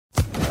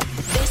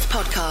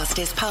podcast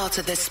is part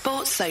of the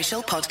Sports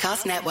Social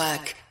Podcast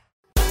Network.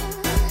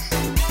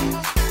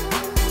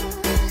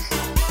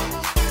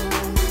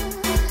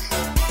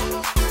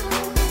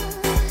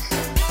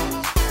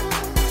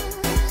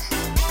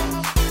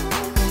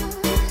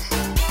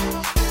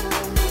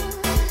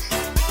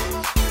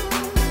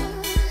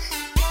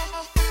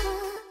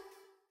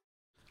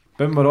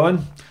 Boom, we're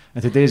on.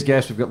 And today's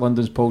guest, we've got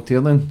London's Paul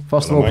Tiernan.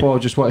 First of all, Paul, I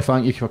just want to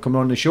thank you for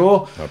coming on the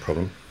show. No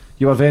problem.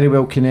 You are very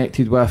well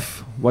connected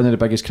with one of the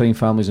biggest crime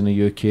families in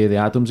the UK, the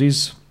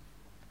Adamses.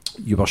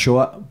 You were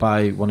shot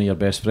by one of your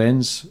best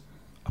friends.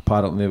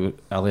 Apparently,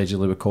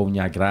 allegedly, we're calling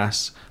you a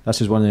grass. This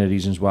is one of the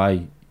reasons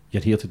why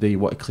you're here today. You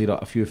want to clear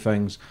up a few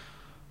things.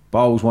 But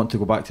I always want to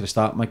go back to the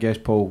start, my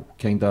guest, Paul,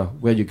 kind of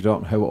where you grew up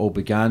and how it all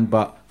began.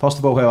 But first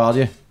of all, how are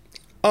you?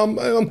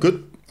 I'm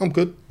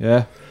good.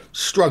 Yeah.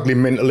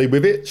 Struggling mentally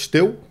with it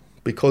still,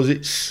 because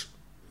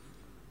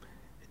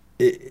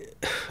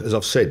as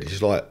I've said,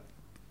 it's like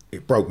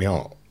it broke my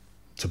heart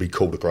to be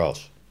called a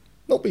grass.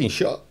 Not being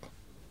shot,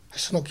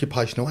 that's an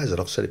occupational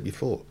hazard, I've said it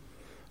before.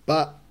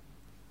 But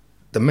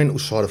the mental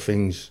side of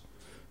things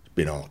has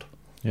been hard.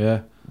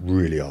 Yeah.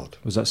 Really hard.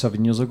 Was that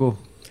 7 years ago?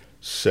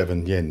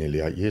 Nearly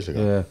 8 years ago.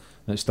 Yeah.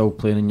 And it's still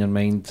playing in your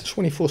mind?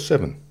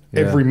 24/7. Yeah.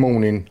 Every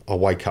morning I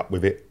wake up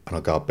with it and I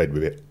go to bed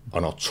with it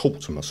and I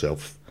talk to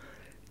myself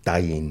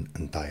day in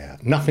and day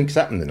out. Nothing's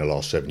happened in the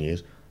last 7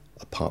 years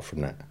apart from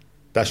that.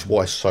 That's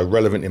why it's so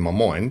relevant in my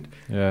mind.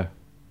 Yeah.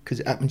 Because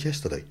it happened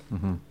yesterday.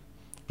 Mm-hmm.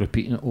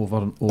 Repeating it over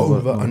and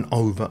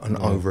over.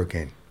 Over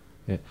again.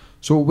 Yeah.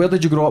 So where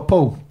did you grow up,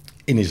 Paul?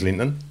 In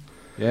Islington.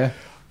 Yeah.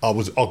 I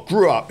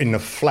grew up in the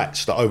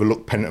flats that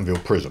overlook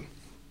Pentonville Prison.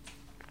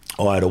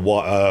 I had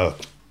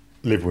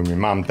lived with my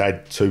mum,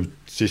 dad, 2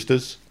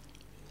 sisters.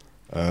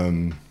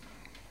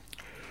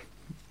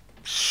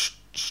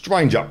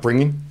 Strange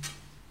upbringing.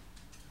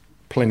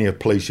 Plenty of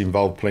police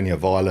involved, plenty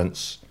of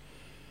violence.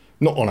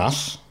 Not on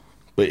us,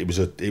 but it was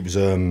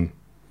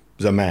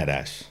a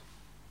madhouse.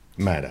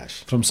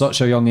 Madhouse. From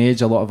such a young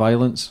age, a lot of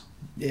violence.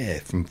 Yeah,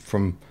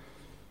 from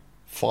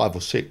 5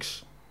 or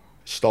 6.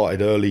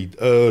 Started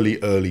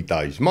early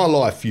days. My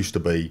life used to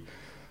be,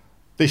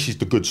 this is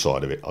the good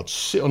side of it. I'd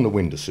sit on the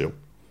windowsill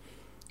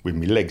with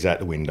my legs out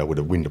the window with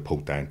the window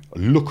pulled down.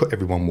 I'd look at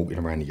everyone walking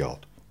around the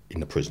yard in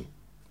the prison.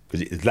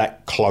 Because it was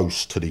that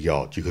close to the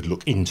yard. You could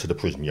look into the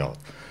prison yard.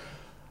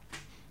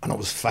 And I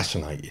was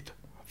fascinated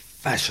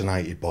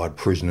by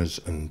prisoners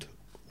and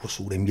what's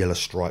all them yellow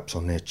stripes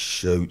on their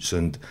suits.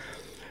 And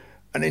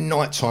in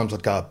night times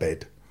I'd go to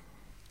bed.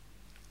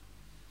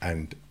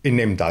 And in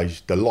them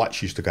days, the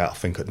lights used to go out, I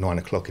think, at 9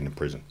 o'clock in the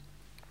prison.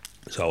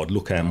 So I'd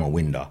look out my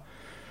window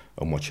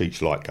and watch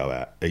each light go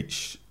out,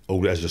 as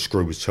the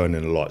screw was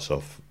turning the lights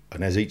off.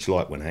 And as each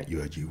light went out, you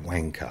heard, "You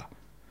wanker,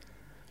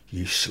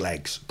 you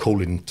slags,"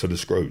 calling to the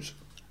screws.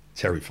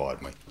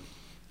 Terrified me.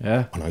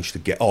 Yeah. And I used to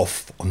get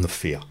off on the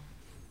fear.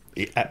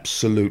 It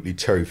absolutely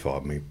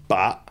terrified me,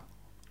 but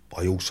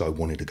I also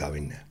wanted to go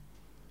in there.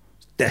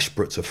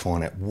 Desperate to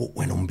find out what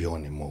went on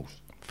behind them walls.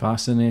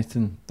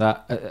 Fascinating.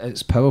 That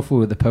it's powerful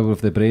with the power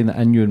of the brain. That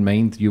in your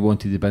mind you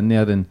wanted to be in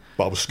there, and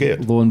but I was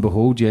scared. Lo and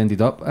behold, you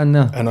ended up in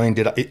there. And I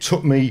ended up. It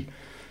took me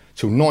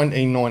till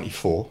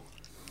 1994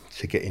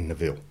 to get in the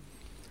Ville.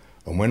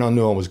 And when I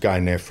knew I was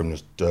going there from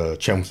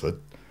Chelmsford,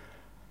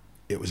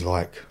 it was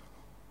like,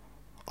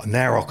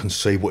 now I can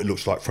see what it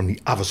looks like from the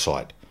other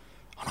side.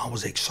 And I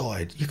was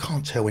excited. You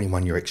can't tell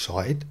anyone you're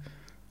excited,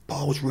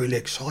 but I was really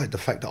excited. The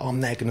fact that I'm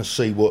now going to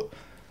see what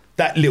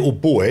that little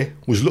boy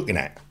was looking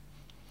at.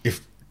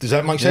 Does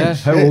that make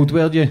sense? How old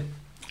were you?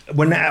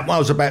 I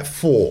was about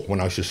 4 when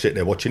I used to sit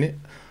there watching it.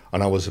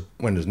 And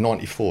when it was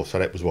 94, so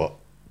that was what,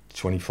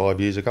 25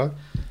 years ago?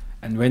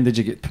 And when did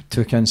you get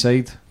took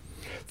inside?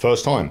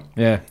 First time?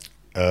 Yeah.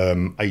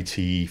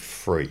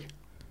 83.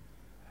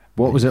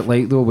 What was it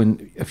like though,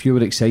 if you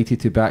were excited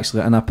to be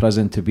actually in a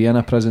prison,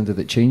 did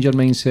it change your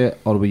mindset,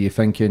 or were you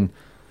thinking?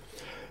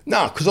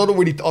 No, because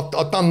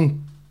I'd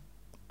done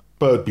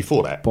Bird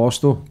before that.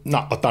 Borstal? No,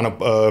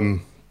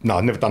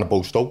 I'd never done a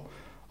Borstal.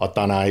 I'd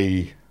done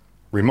a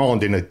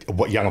remand in a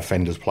young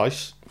offenders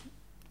place.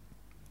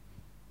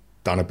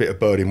 Done a bit of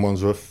Bird in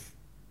Wandsworth,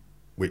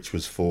 which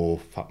was for,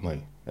 that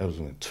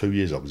was 2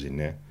 years I was in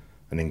there,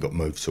 and then got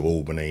moved to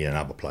Albany and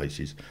other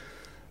places.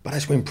 But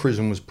that's when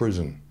prison was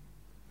prison.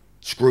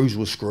 Screws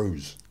were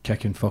screws.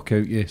 Kicking fuck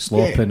out you,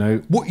 slopping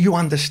out. What you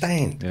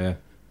understand. Yeah.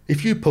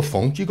 If you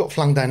performed, you got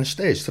flung down the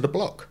stairs to the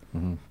block.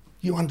 Mm-hmm.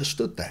 You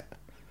understood that.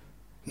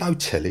 No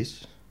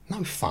tellies,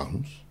 no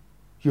phones.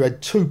 You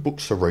had 2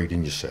 books to read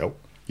in your cell.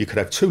 You could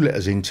have 2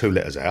 letters in, 2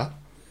 letters out.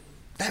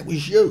 That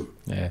was you.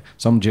 Yeah.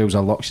 Some jails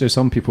are luxury.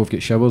 Some people have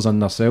got showers in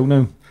their cell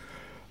now.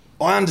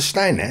 I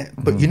understand that,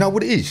 but you know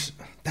what it is?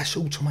 That's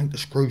all to make the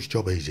screws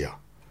job easier.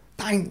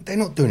 They're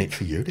not doing it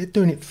for you. They're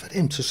doing it for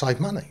them to save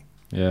money.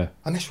 Yeah.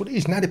 And that's what it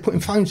is. Now they're putting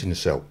phones in the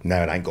cell.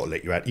 Now they ain't got to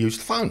let you out to use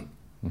the phone.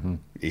 Mm-hmm.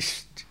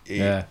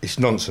 It's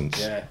nonsense.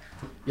 Yeah.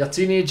 Your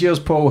teenage years,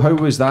 Paul, how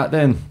was that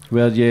then?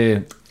 Were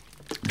you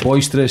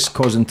boisterous,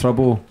 causing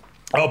trouble?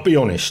 I'll be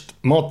honest.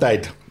 My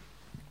dad,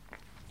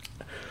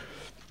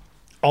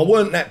 I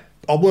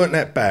I weren't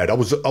that bad. I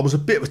was a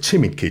bit of a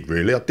timid kid,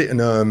 really. I didn't,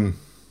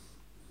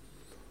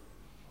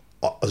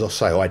 as I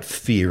say, I had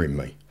fear in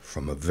me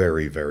from a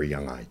very, very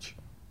young age.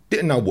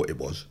 Didn't know what it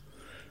was,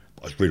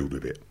 but I was riddled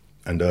with it.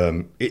 And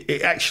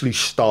it actually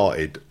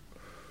started,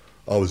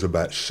 I was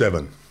about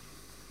 7,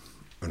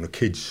 and the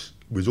kids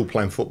was all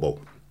playing football.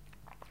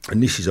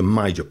 And this is a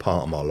major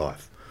part of my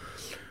life.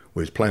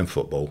 We was playing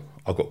football.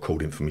 I got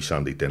called in for my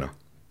Sunday dinner.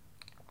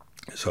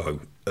 So,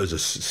 as a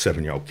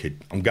 7-year-old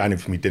kid, I'm going in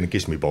for my dinner,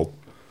 gives me ball.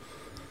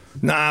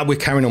 Nah, we're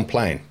carrying on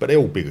playing. But they're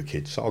all bigger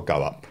kids, so I'll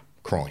go up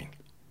crying.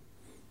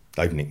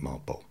 They've nicked my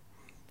ball.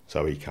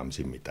 So he comes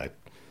in, my dad.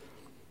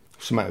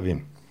 What's the matter with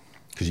him?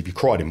 Because if you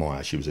cried in my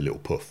house, you was a little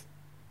puff.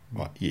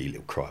 Right, you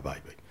little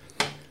crybaby.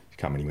 He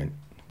come and he went,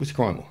 what's the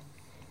crying for?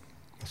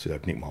 I said,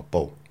 I've nicked my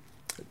ball.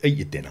 Eat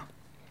your dinner.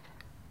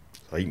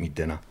 So I eat my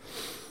dinner.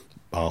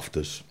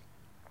 Afters.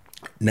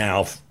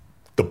 Now,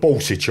 the ball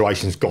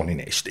situation's gone in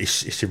it.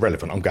 It's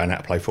irrelevant. I'm going out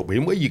to play football.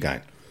 And where are you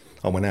going?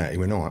 I went out. He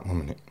went, all right, 1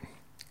 minute.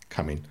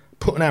 Come in.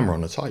 Put an hammer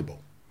on the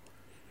table.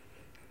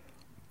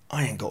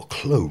 I ain't got a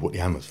clue what the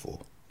hammer's for.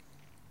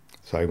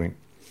 So he went,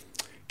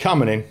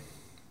 coming in.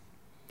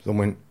 So I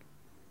went,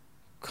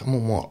 come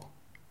on, what?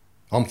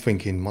 I'm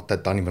thinking, my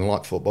dad don't even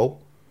like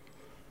football.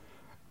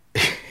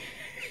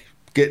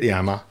 Get the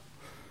hammer.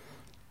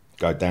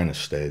 Go down the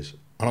stairs.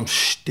 And I'm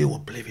still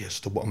oblivious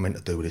to what I'm meant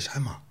to do with this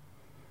hammer.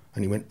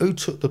 And he went, who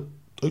took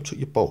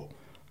your ball?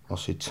 I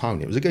said,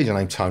 Tony. It was a geezer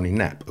named Tony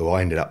Knapp, who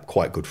I ended up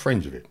quite good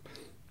friends with.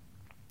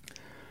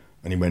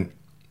 And he went,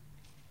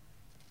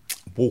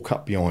 walk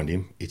up behind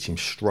him, hit him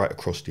straight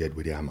across the head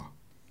with the hammer.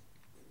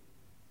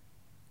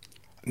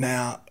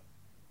 Now,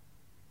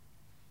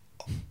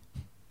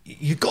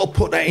 you've got to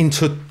put that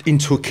into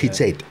a kid's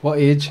head. What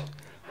age?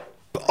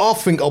 But I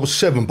think I was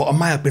 7, but I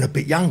may have been a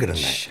bit younger than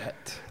that.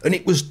 Shit. And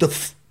it was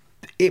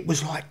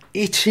like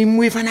hit him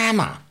with an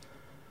hammer.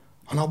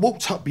 And I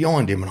walked up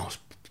behind him and I was,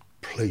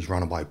 please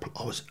run away.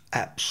 I was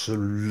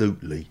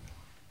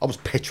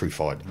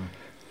petrified.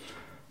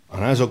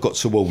 And as I got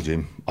towards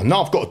him, I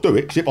know I've got to do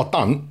it, because if I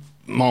don't,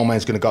 my old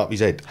man's going to go up his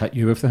head. Hit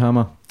you with the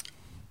hammer?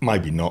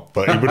 Maybe not,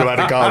 but he would have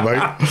had a go,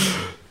 mate.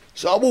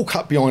 So I walk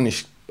up behind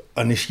this,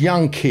 and this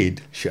young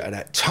kid shouted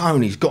out,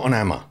 Tony's got an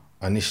hammer.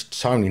 And this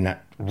Tony in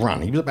that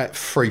run, he was about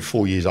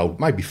 3-4 years old,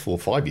 maybe 4 or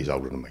 5 years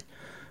older than me.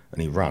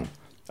 And he run.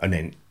 And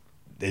then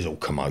there's all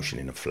commotion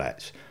in the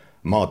flats.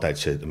 My dad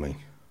said to me,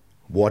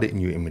 why didn't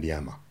you hit him with the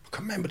hammer? I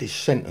can remember this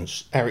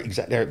sentence,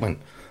 exactly how it went.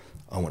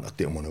 I went, I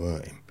didn't want to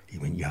hurt him. He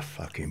went, you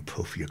fucking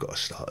puff, you've got to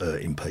start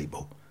hurting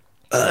people.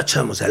 Hurt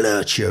them as they'll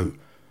hurt you.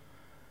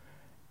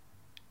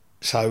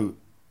 So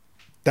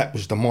that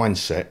was the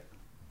mindset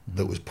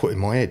that was put in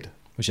my head.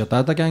 Was your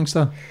dad a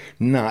gangster?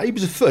 No, he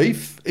was a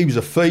thief. He was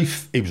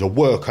a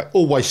worker,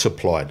 always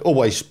supplied,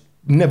 always,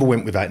 never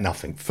went without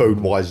nothing.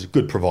 Food-wise,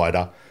 good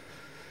provider.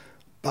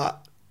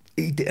 But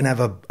he didn't have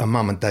a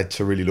mum and dad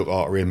to really look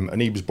after him,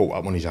 and he was brought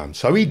up on his own.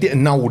 So he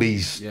didn't know all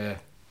these... Yeah.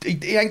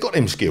 He ain't got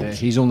them skills. Yeah,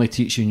 he's only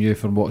teaching you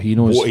from what he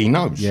knows. What he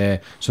knows. Yeah.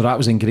 So that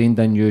was ingrained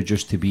in you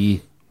just to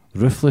be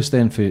ruthless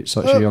then for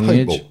such a young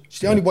people. age. It's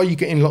the only way you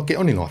get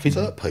on in life is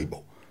hurt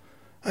people.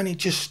 And it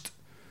just...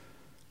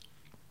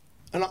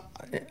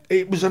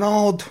 it was an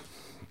odd...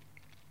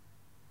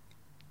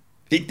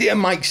 It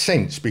didn't make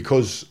sense,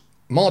 because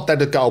my dad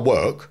would go to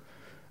work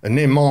and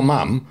then my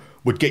mum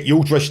would get you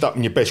all dressed up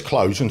in your best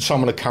clothes and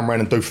someone would come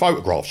around and do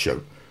photographs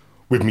shoot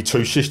with me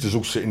 2 sisters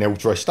all sitting there all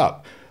dressed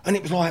up. And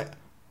it was like,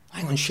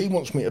 hang on, she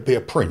wants me to be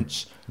a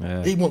prince.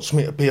 Yeah. He wants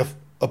me to be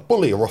a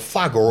bully or a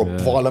thug or a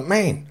violent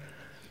man.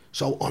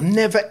 So I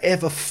never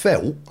ever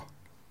felt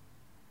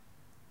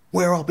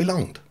where I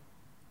belonged.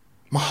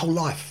 My whole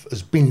life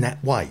has been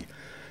that way.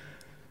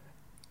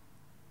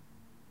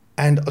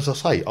 And as I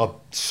say, as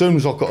soon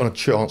as I got a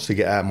chance to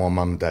get out of my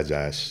mum and dad's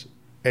house,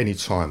 any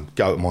time,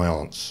 go to my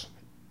aunt's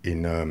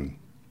in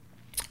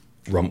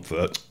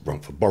Rumford,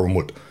 Boreham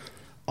Wood,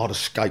 I'd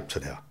escape to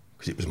there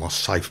because it was my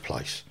safe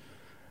place.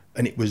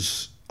 And it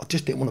was, I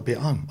just didn't want to be at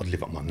home. I'd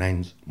live at my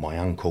nan's, my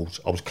uncle's.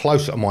 I was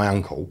closer to my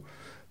uncle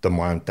than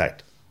my own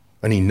dad.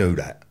 And he knew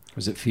that.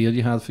 Was it fear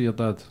you had for your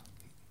dad?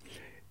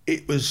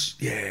 It was,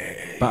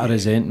 Bit of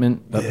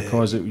resentment, that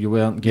because you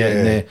weren't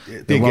getting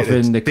the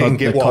loving, the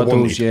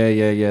cuddles, the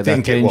didn't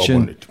attention. Get what I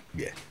wanted.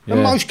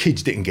 And most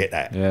kids didn't get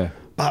that. Yeah.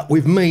 But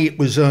with me, it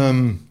was,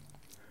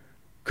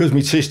 because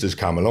my sisters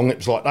come along, it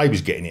was like they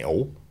was getting it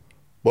all.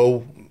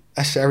 Well,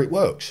 that's how it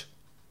works.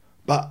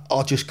 But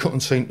I just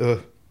couldn't seem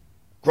to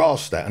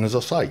grasp that. And as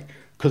I say,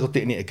 because I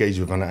didn't hit a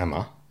geezer with an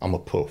hammer, I'm a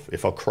puff.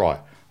 If I cry,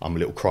 I'm a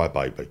little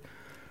crybaby.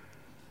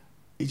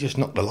 He just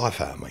knocked the life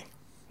out of me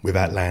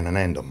without laying an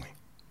hand on me.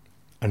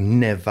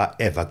 And never,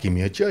 ever give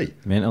me a G.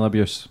 Mental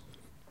abuse.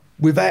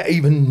 Without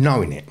even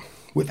knowing it.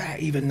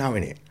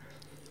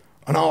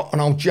 And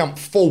I'll jump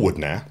forward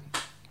now.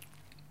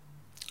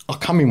 I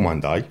come in one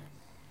day,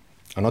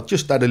 and I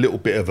just had a little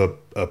bit of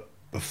a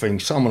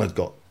thing. Someone had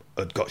got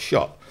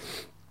shot.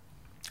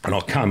 And I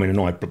come in and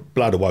I had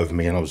blood all over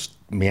me, and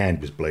my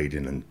hand was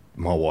bleeding, and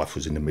my wife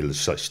was in the middle of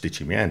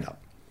stitching my hand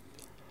up.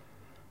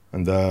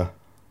 And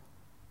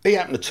he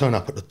happened to turn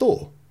up at the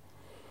door.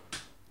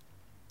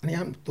 And he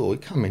opened the door, he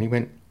come in, he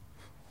went,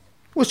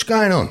 "What's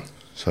going on?"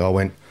 So I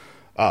went,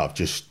 "Oh, I've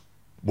just,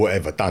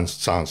 whatever, done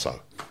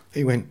so-and-so."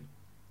 He went,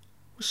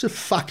 "What's the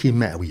fucking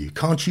matter with you?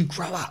 Can't you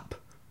grow up?"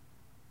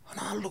 And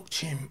I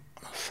looked at him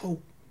and I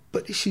thought,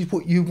 but this is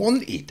what you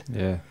wanted.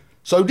 Yeah.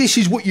 So this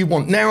is what you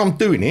want. Now I'm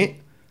doing it.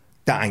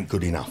 That ain't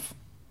good enough.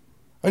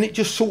 And it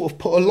just sort of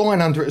put a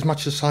line under it as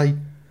much as say,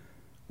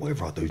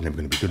 whatever I do is never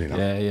going to be good enough.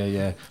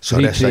 Yeah.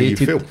 So that's how you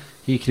feel.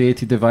 He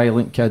created the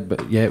violent kid,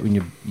 but yet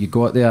when you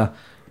got there,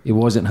 he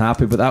wasn't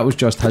happy. But that was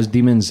just his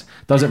demons.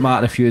 Doesn't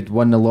matter if you'd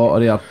won the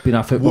lottery or been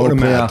a football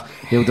player,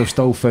 he would have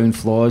still found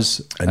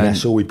flaws. And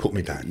that's all he put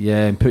me down.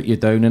 Yeah, and put you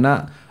down, and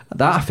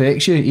that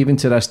affects you even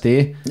to this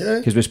day. Yeah.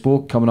 Because we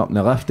spoke coming up in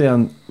the lift there,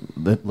 and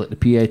the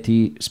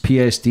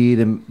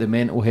PTSD, the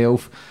mental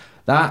health,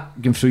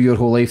 that going through your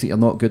whole life that you're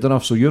not good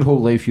enough. So your whole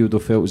life you would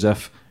have felt as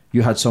if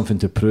you had something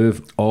to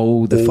prove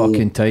all the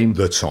fucking time.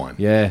 The time.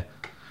 Yeah.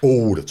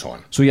 All the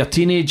time. So your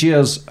teenage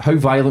years, how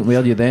violent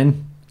were you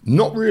then?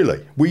 Not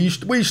really. We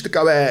used to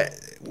go out.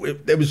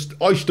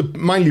 I used to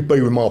mainly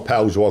be with my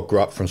pals who I grew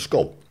up from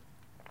school,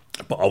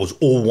 but I was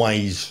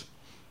always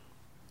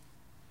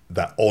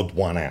that odd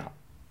one out.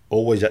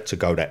 Always had to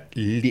go that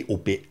little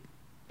bit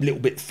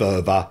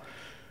further.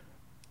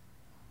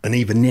 And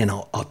even then,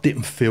 I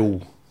didn't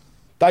feel.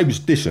 They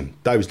was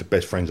the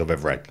best friends I've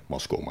ever had. My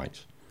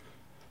schoolmates,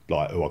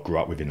 like who I grew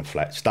up with in the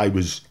flats. They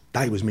was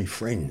me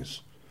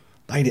friends.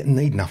 They didn't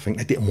need nothing.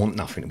 They didn't want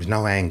nothing. There was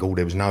no angle.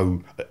 There was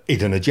no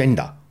hidden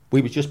agenda.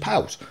 We were just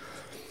pals.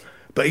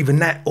 But even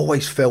that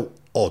always felt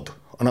odd.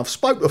 And I've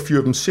spoke to a few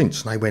of them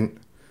since, and they went,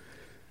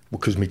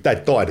 because my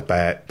dad died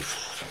about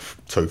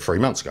 2-3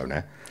 months ago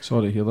now.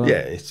 Sorry to hear that.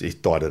 Yeah, he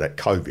died of that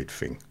COVID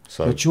thing.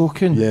 So you're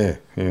joking? Yeah.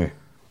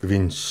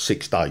 Within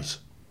 6 days.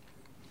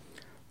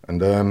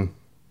 And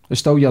it's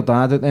still your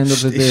dad at the end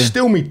of the day? It's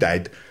still me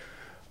dad.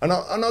 And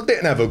I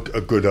didn't have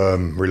a good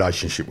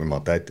relationship with my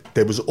dad.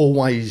 There was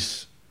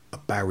always a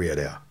barrier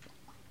there.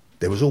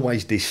 There was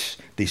always this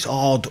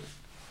hard.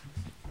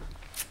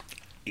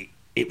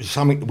 It was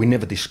something that we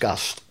never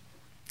discussed.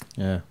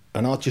 Yeah.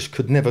 And I just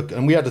could never.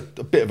 And we had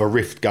a bit of a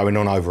rift going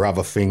on over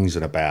other things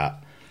and about.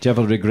 Do you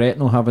ever regret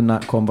not having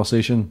that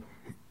conversation?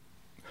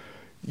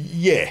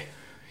 Yeah.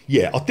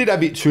 I did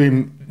have it to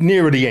him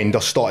nearer the end. I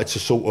started to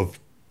sort of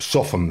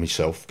soften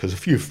myself because a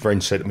few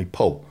friends said to me,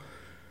 "Paul,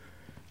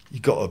 you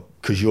got to,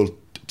 because you'll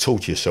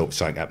torture yourself if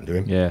something happened to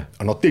him." Yeah.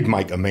 And I did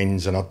make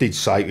amends, and I did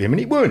say to him,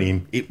 and it weren't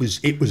him, it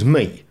was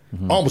me.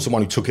 I was the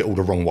one who took it all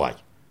the wrong way.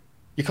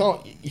 You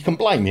can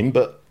blame him,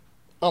 but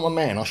I'm a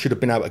man. I should have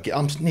been able to get.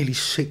 I'm nearly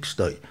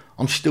 60.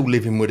 I'm still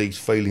living with these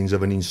feelings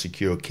of an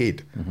insecure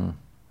kid.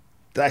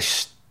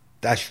 That's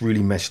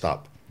really messed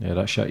up. Yeah,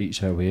 that shit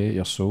eats away at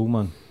your soul,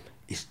 man.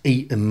 It's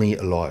eating me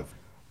alive.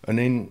 And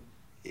then,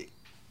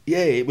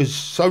 it was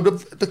so.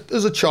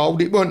 As a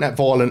child, it weren't that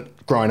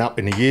violent growing up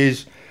in the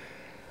years.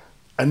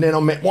 And then I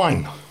met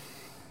Wayne.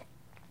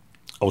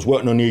 I was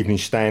working on the Evening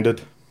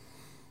Standard.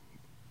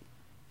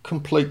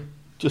 Complete,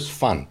 just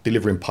fun,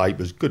 delivering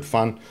papers, good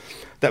fun.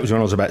 That was when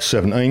I was about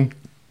 17.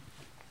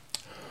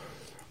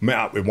 Met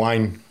up with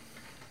Wayne.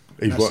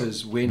 This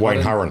is Wayne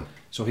Hurren.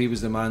 So he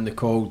was the man they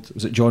called,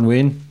 was it John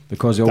Wayne?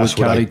 Because he always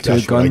carried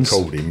two guns. That's what they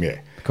called him,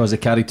 yeah. Because they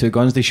carried two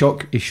guns. He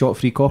shot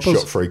 3 coppers.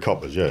 Shot 3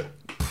 coppers, yeah.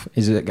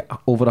 Is it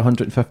over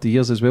 150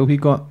 years as well he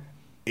got?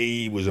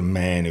 He was a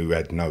man who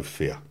had no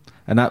fear.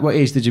 And at what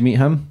age did you meet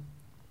him?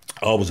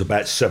 I was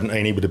about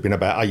 17, he would have been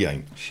about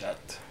 18.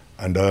 Shit.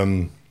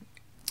 And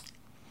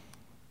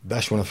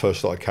that's when I first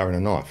started carrying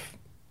a knife.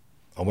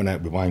 I went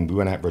out with Wayne, we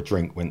went out for a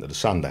drink, went to the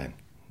Sundown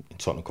in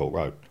Tottenham Court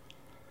Road.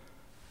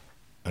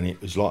 And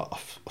it was like,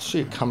 I see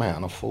it come out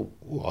and I thought,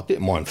 I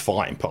didn't mind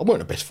fighting, but I weren't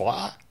the best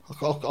fighter.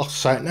 I'll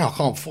say it now, I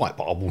can't fight,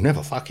 but I will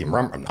never fucking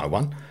run from no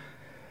one.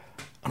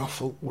 And I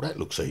thought, that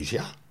looks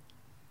easier.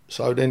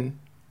 So then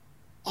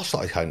I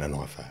started carrying a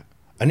knife out.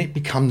 And it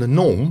became the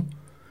norm,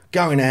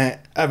 going out,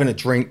 having a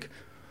drink.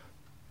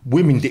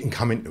 Women didn't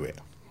come into it.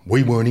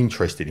 We weren't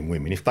interested in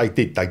women. If they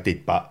did, they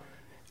did. But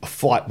a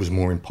fight was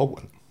more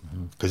important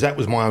because that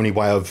was my only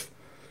way of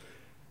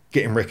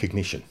getting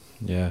recognition.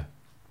 Yeah.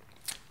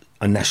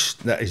 And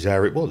that is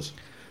how it was.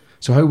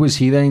 So how was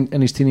he then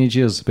in his teenage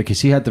years?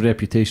 Because he had the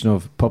reputation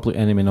of public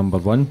enemy number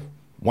one.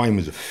 Wayne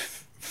was a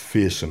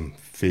fearsome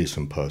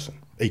person.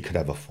 He could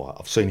have a fight.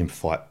 I've seen him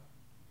fight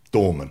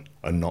doorman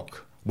and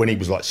knock. When he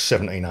was like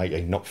 17,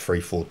 18, knocked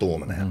 3-4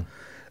 doormen out.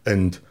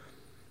 And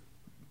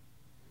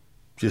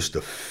just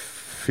a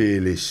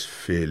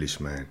fearless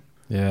man.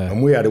 Yeah.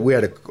 And we had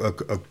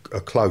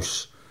a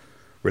close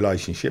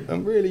relationship.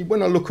 And really,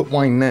 when I look at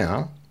Wayne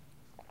now,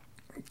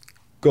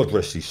 God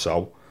rest his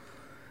soul,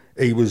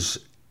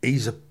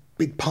 he's a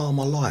big part of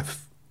my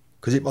life.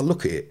 Because if I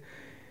look at it,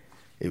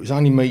 it was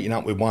only meeting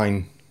up with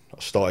Wayne I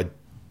started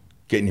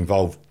getting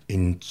involved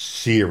in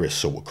serious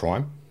sort of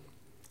crime,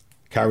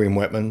 carrying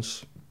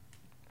weapons.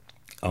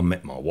 I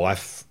met my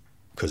wife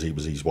because he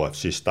was his wife's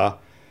sister.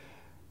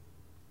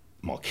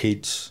 My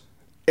kids.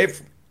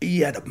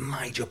 He had a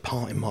major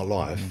part in my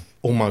life,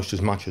 almost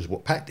as much as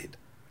what Pat did.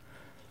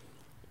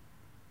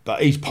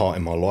 But his part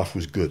in my life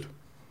was good.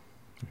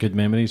 Good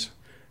memories.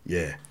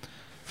 Yeah.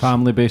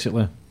 Family,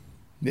 basically.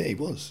 Yeah, he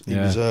was. He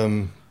Yeah. was.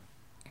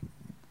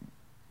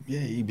 Yeah,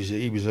 he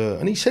was.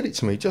 And he said it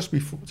to me just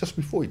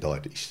before he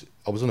died.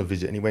 I was on a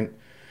visit, and he went,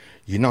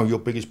 "You know your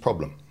biggest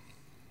problem."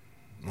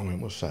 I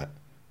went, "What's that?"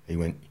 He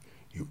went,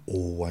 "You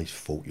always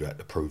thought you had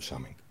to prove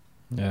something."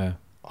 Yeah.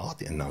 I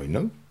didn't know he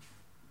knew.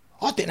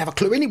 I didn't have a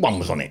clue anyone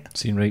was on it.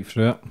 Seen right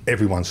through it.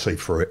 Everyone see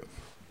through it.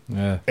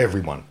 Yeah.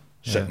 Everyone,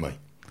 except me.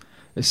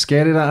 It's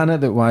scary that,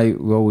 innit, that why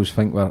we always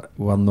think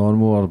we're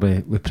normal, or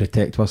we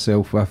protect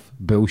ourselves with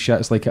bullshit.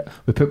 It's like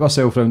we put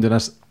ourselves around in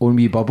this own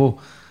wee bubble.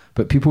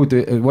 But people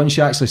do, once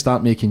you actually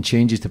start making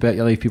changes to better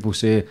your life, people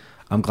say,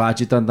 "I'm glad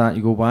you done that."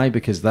 You go, "Why?"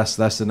 Because this,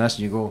 and this. And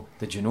you go,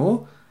 "Did you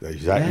know?"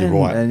 Exactly Yeah,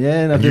 right.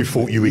 And you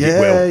thought you would get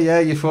well. Yeah,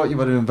 you thought you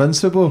were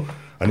invincible.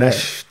 And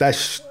that's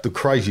the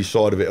crazy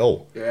side of it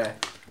all. Yeah.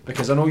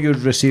 Because I know you'd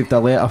received a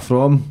letter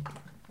from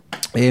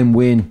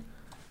Wayne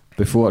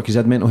before, because he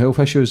had mental health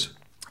issues.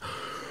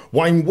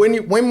 Wayne,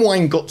 when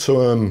Wayne got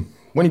to,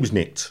 when he was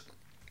nicked,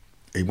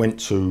 he went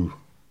to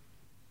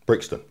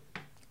Brixton.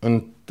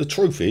 And the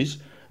truth is,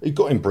 he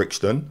got in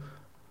Brixton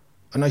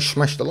and they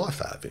smashed the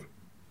life out of him.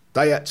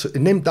 They had to,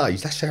 in them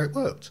days, that's how it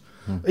worked.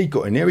 He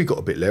got in there, he got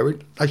a bit leery,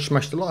 they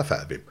smashed the life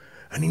out of him.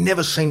 And he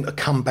never seemed to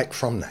come back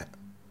from that.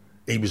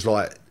 He was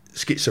like,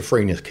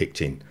 schizophrenia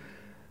kicked in.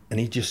 And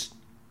he just,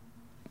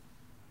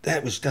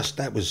 that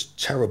was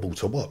terrible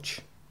to watch.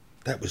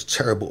 That was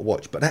terrible to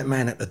watch. But that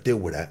man had to deal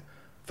with that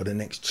for the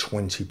next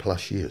 20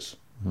 plus years.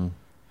 And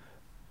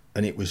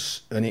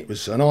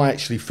I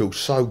actually feel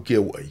so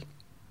guilty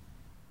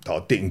that I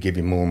didn't give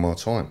him more of my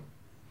time.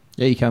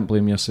 Yeah, you can't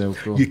blame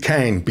yourself, though. You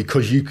can,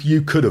 because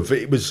you could have.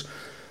 It was,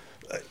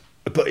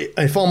 but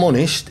if I'm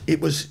honest, he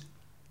was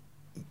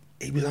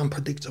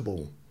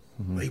unpredictable.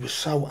 He was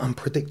so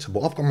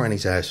unpredictable. I've gone round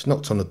his house,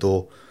 knocked on the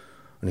door,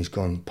 and he's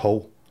gone,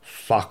 "Paul,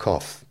 fuck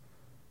off."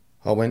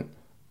 I went,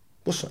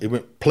 "What's that?" He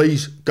went,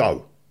 "Please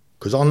go,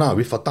 because I know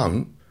if I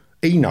don't,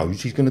 he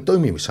knows he's going to do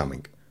me with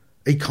something.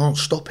 He can't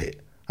stop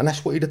it." And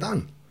that's what he'd have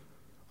done.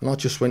 And I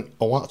just went,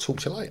 "Oh, I'll talk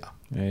to you later."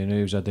 Yeah, he knew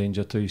he was a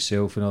danger to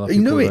himself and other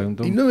people around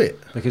him. He knew it.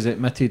 Because he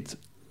admitted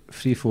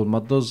 3-4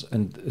 murders,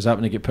 and is that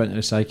when he get put into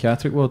the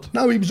psychiatric ward?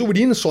 No, he was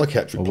already in the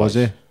psychiatric place. Was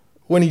he?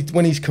 When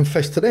he's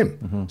confessed to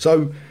them.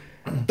 So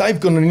they've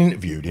gone and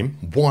interviewed him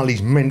while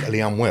he's mentally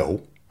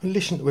unwell and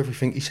listened to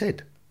everything he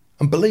said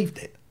and believed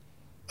it.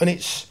 And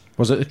it's...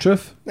 Was it the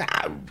truth? No.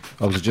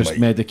 Or was it just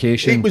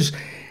medication?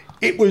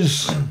 It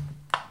was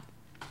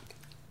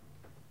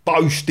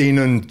boasting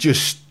and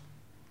just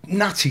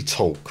nutty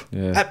talk.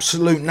 Yeah.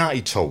 Absolute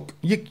nutty talk.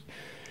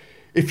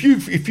 If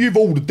you've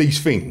ordered these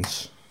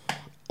things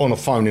on a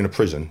phone in a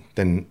prison,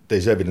 then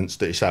there's evidence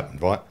that it's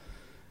happened, right?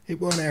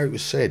 It wasn't how it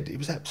was said. It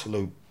was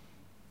absolute,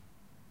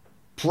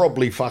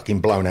 probably fucking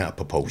blown out of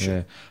proportion.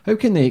 Yeah. How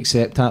can they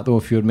accept that, though,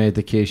 if you're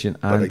medication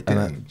and do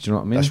you know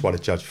what I mean? That's why the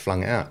judge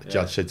flung it out. The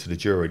judge said to the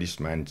jury, these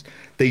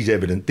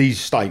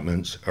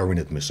statements are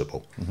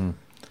inadmissible.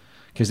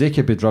 Because they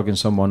could be drugging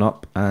someone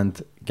up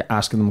and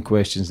asking them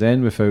questions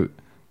then without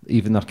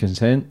even their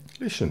consent.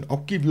 Listen, I'll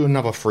give you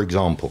another for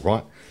example,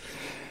 right?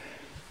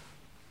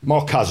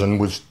 My cousin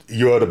was,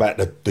 you heard about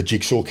the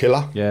jigsaw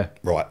killer? Yeah.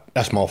 Right,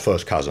 that's my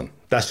first cousin.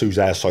 That's whose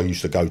house I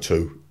used to go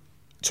to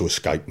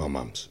escape my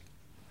mum's.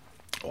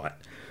 Right.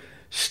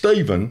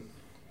 Stephen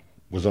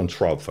was on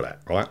trial for that,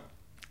 right?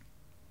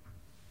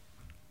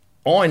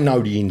 I know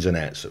the ins and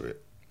outs of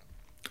it.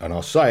 And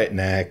I'll say it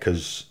now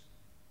because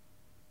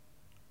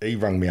he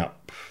rang me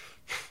up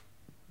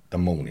the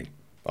morning.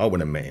 I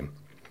went and met him.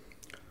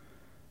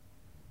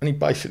 And he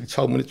basically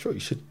told me the truth. He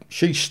said,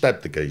 she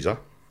stabbed the geezer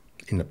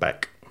in the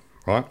back,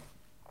 right?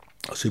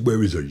 I said,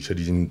 where is he? He said,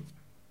 he's in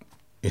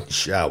the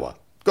shower.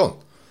 Gone.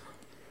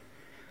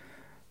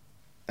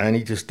 And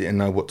he just didn't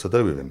know what to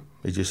do with him.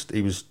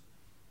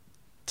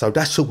 So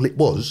that's all it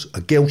was,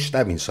 a girl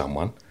stabbing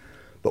someone.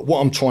 But what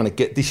I'm trying to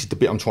get, this is the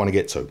bit I'm trying to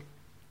get to.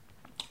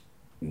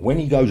 When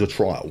he goes to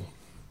trial,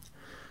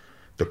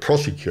 the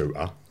prosecutor,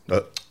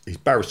 his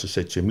barrister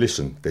said to him,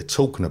 listen, they're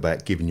talking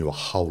about giving you a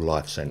whole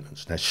life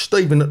sentence. Now,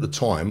 Stephen at the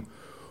time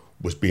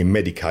was being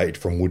medicated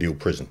from Woodhill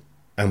Prison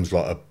and was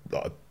like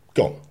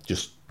gone,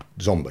 just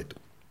zombied.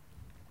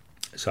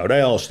 So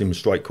they asked him a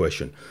straight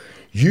question.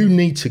 You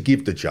need to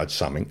give the judge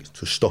something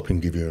to stop him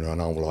giving you an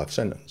whole life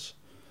sentence.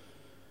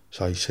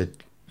 So he said,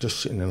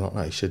 just sitting there like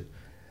that, he said,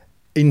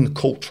 in the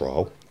court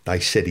trial, they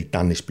said he'd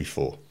done this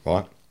before,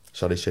 right?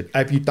 So they said,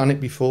 have you done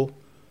it before?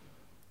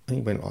 And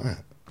he went like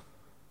that.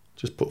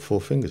 Just put 4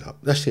 fingers up.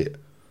 That's it.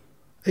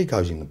 He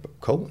goes in the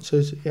court and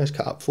says he has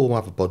cut up 4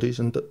 other bodies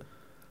and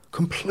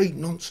complete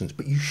nonsense.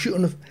 But you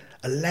shouldn't have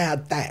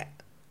allowed that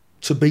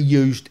to be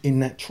used in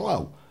that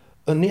trial.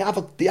 And the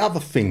other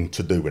thing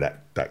to do with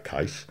that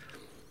case,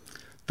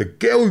 the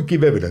girl who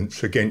gave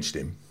evidence against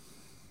him,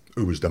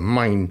 who was the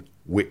main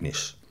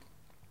witness,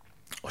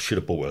 I should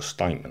have brought her a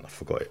statement, I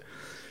forgot it.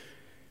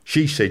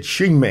 She said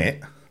she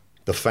met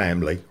the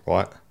family,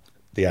 right,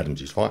 the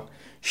Adamses, right?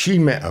 She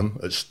met them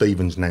at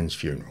Stephen's nan's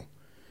funeral.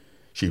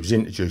 She was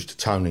introduced to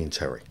Tony and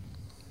Terry.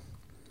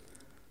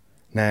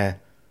 Now,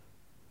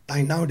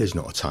 they know there's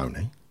not a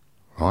Tony,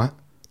 right,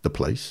 the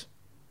police,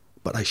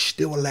 but they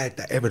still allowed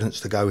that evidence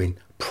to go in,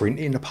 print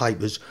it in the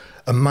papers,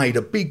 and made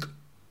a big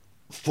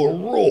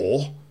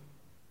furore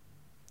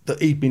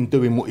that he'd been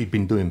doing what he'd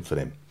been doing for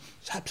them.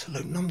 It's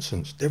absolute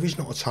nonsense. There is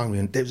not a Tony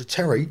and there's a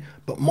Terry,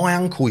 but my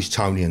uncle is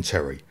Tony and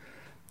Terry.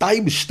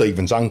 They was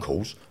Stephen's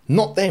uncles,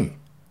 not them.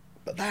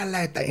 But they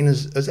allowed that in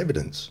as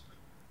evidence.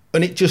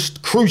 And it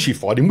just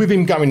crucified him with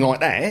him going like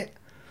that.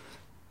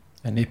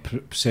 And they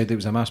said it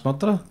was a mass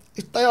murderer?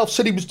 They have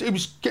said he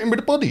was getting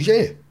rid of bodies,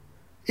 yeah.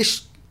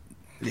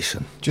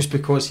 Listen. Just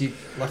because he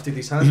lifted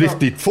his hand He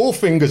lifted 4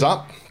 fingers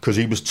up because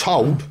he was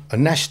told,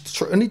 and let's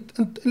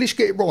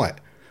get it right.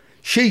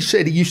 She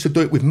said he used to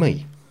do it with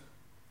me.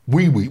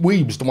 We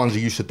was the ones who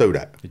used to do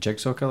that. The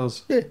jigsaw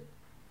killers? Yeah.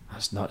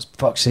 That's nuts.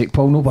 Fuck's sake,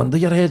 Paul, no wonder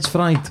your head's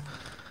fried.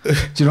 Do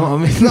you know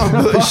what I mean? No,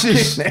 but it's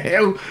just...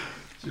 hell. Do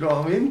you know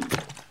what I mean?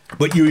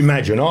 But you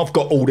imagine, I've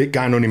got all that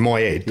going on in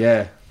my head.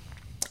 Yeah.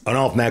 And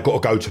I've now got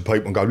to go to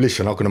people and go,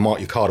 listen, I'm going to mark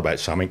your card about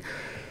something.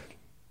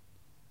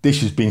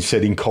 This has been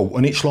said in court.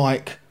 And it's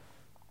like,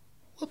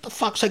 what the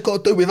fuck's that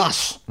got to do with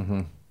us?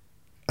 Mm-hmm.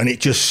 And it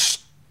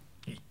just...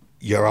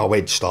 your whole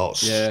head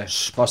starts... Yeah,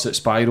 plus it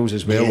spirals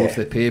as well, Yeah. with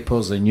the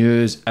papers, the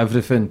news,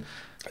 everything.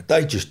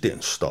 They just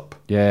didn't stop.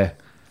 Yeah.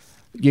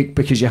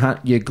 Because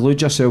you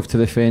glued yourself to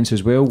the fence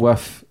as well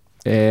with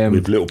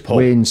little Paul.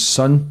 Wayne's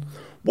son.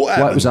 What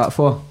happened? What was that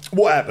for?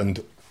 What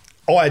happened?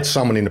 I had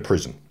someone in the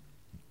prison.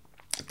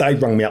 They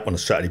rang me up on a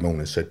Saturday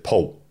morning and said,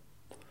 Paul,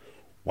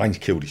 Wayne's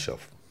killed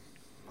himself.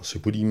 I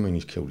said, what do you mean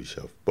he's killed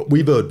himself? But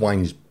we've heard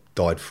Wayne's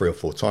died 3 or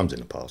 4 times in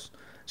the past.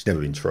 It's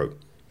never been true,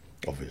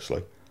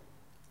 obviously.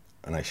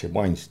 And they said,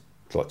 Wayne's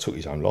took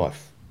his own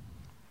life.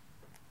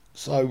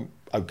 So,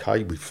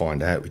 okay, we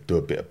find out, we do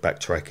a bit of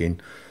backtracking.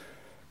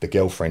 The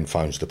girlfriend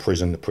phones the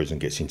prison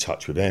gets in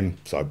touch with them,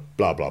 so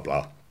blah, blah,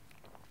 blah.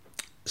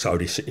 So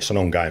it's an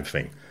ongoing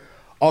thing.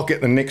 I'll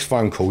get the next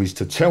phone call is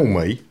to tell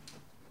me,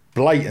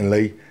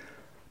 blatantly,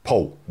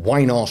 Paul,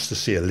 Wayne asked to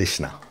see a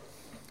listener.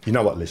 You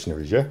know what a listener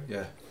is, yeah?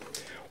 Yeah.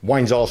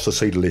 Wayne's asked to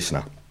see the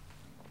listener.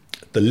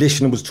 The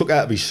listener was took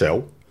out of his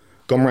cell,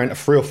 gone round to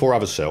 3 or 4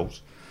 other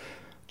cells.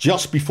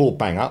 Just before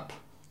bang up,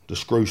 the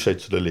screw said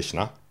to the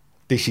listener,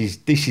 this is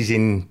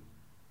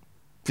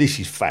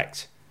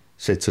fact,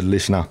 said to the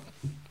listener,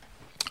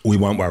 we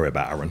won't worry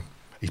about Aaron.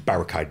 He's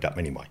barricaded up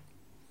anyway,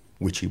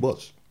 which he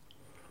was.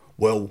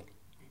 Well,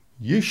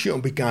 you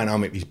shouldn't be going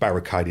home if he's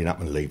barricading up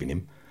and leaving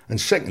him.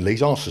 And secondly,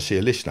 he's asked to see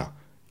a listener.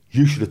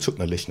 You should have took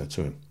the listener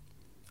to him.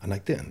 And they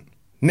didn't.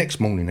 Next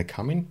morning they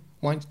come in,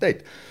 Wayne's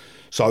dead.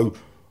 So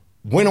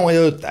when I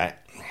heard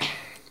that,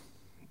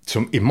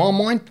 in my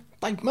mind,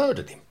 they've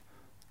murdered him.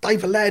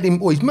 They've allowed him,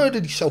 well, he's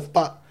murdered himself,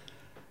 but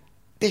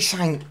this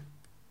ain't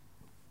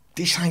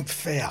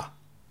fair.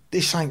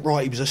 This ain't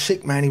right. He was a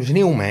sick man, he was an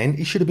ill man.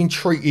 He should have been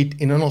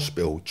treated in an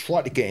hospital,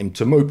 tried to get him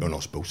to move to an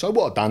hospital. So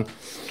what I've done,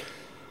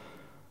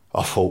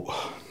 I thought,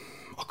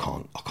 I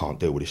can't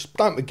deal with this.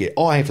 Don't forget,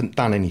 I haven't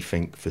done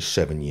anything for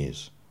 7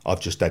 years.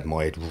 I've just had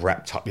my head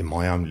wrapped up in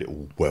my own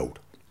little world.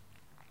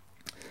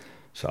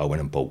 So I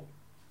went and bought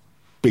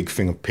a big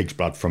thing of pig's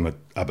blood from an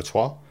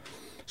abattoir.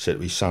 Said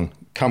to his son,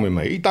 come with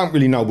me. He don't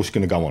really know what's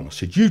going to go on. I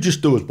said, you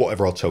just do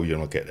whatever I tell you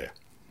and I'll get there.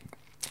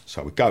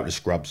 So we go to the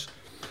scrubs,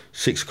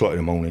 6 o'clock in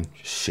the morning,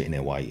 just sitting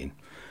there waiting.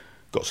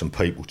 Got some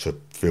people to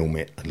film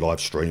it and live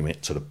stream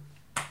it to the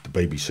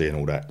BBC and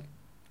all that.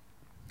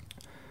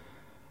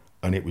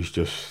 And it was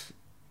just,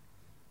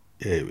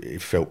 yeah,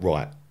 it felt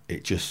right.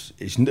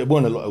 There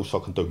weren't a lot else I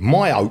can do.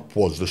 My hope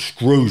was the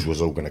screws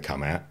was all going to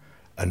come out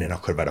and then I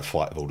could have had a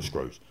fight with all the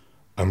screws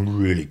and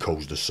really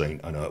caused a scene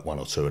and hurt 1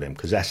 or 2 of them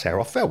because that's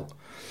how I felt.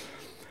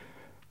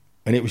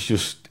 And it was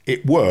just,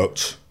 it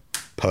worked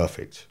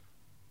perfect.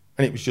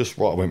 And it was just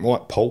right. I went,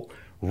 right, Paul,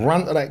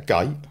 run to that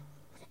gate.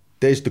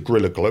 There's the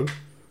Gorilla Glue.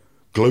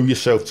 Glue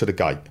yourself to the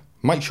gate.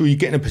 Make sure you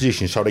get in a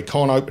position so they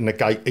can't open the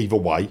gate either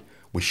way.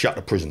 We shut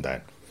the prison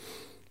down.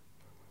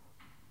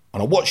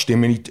 And I watched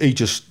him and he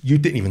just, you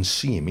didn't even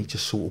see him. He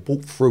just sort of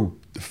walked through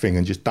the thing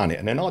and just done it.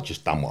 And then I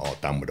just done what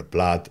I'd done with the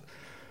blood.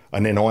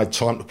 And then I had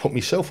time to put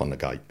myself on the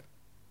gate.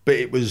 But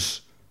it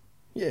was,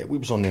 yeah, we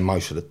was on there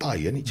most of the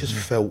day and it just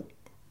felt,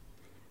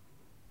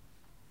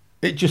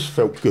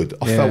 good.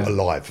 I felt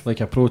alive.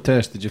 Like a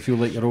protest. Did you feel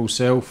like your old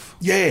self?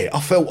 Yeah, I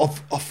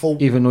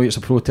thought. Even though it's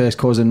a protest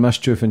causing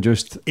mischief and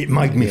just... It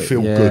made me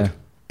feel good.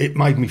 It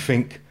made me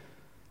think,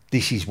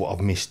 this is what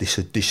I've missed.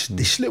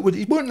 This little,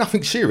 it weren't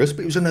nothing serious,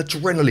 but it was an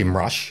adrenaline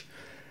rush.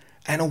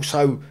 And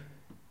also,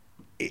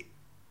 it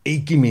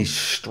gave me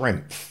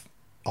strength.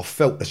 I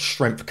felt the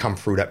strength come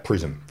through that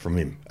prison from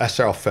him. That's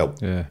how I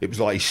felt. Yeah. It was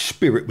like his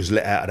spirit was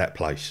let out of that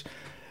place.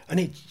 And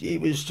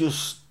it was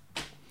just...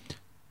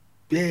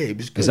 Yeah, it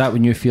was good. Is that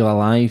when you feel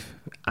alive?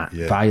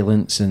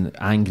 Violence and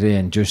angry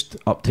and just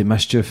up to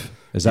mischief?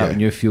 Is that when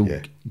you feel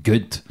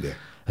good? Yeah.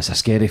 It's a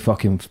scary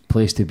fucking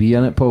place to be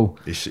in it, Paul.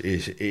 It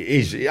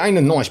is. It ain't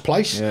a nice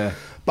place,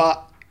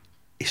 but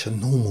it's a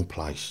normal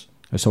place.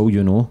 That's all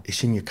you know.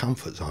 It's in your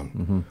comfort zone.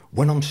 Mm-hmm.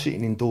 When I'm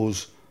sitting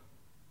indoors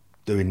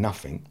doing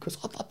nothing, because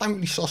I don't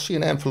really see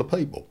a handful of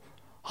people.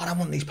 I don't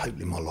want these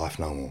people in my life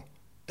no more.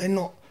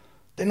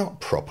 They're they're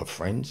not proper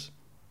friends.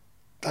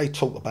 They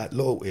talk about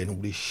loyalty and all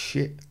this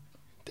shit.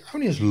 They're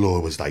only as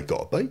loyal as they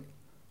got to be.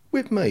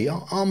 With me,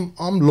 I'm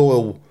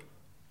loyal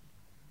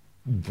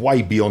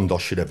way beyond I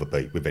should ever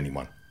be with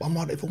anyone. I'm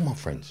like with all my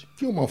friends.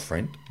 If you're my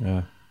friend,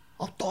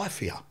 I'll die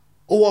for you.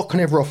 All I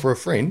can ever offer a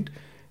friend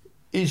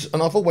is,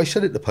 and I've always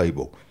said it to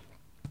people,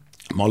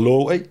 my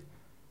loyalty,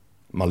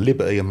 my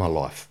liberty and my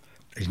life.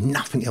 There's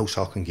nothing else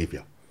I can give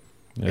you.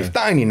 Yeah. If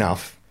that ain't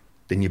enough,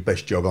 then you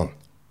best jog on.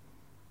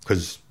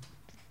 Because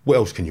what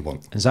else can you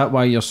want? Is that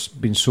why you've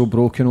been so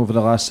broken over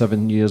the last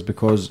 7 years?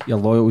 Because you're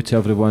loyal to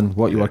everyone,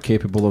 what you are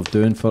capable of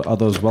doing for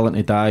others, willing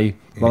to die,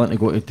 willing to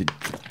go to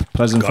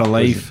prison for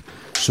life.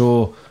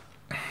 So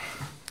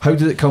how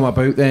did it come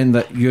about then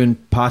that you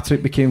and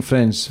Patrick became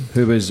friends,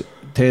 who was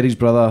Terry's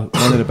brother,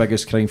 one of the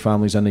biggest crime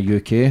families in the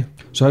UK?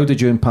 So how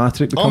did you and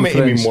Patrick become friends? I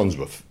met him in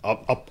Wandsworth.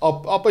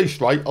 I'll be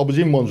straight. I was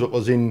in Wandsworth. I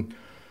was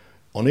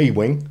on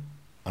E-Wing,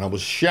 and I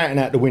was shouting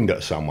out the window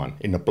at someone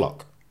in the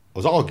block. I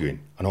was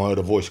arguing, and I heard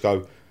a voice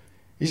go,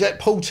 "Is that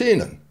Paul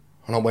Tiernan?"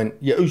 And I went,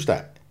 "Yeah, who's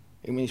that?"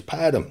 It means Pat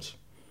Adams.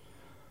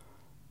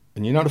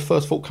 And you know the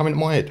first thought coming to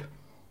my head?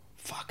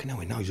 Fucking hell,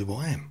 he knows who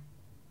I am.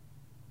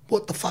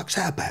 What the fuck's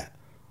that about?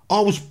 I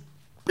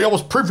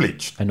was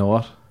privileged. I know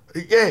her.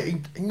 Yeah,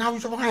 he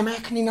knows who I am. How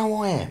can he know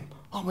who I am?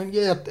 I went,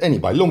 yeah.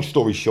 Anyway, long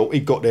story short,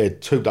 he got there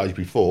 2 days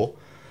before.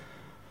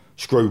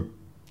 Screw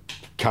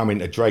came in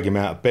to drag him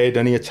out of bed,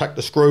 and he attacked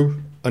the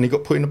screw, and he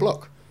got put in the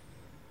block.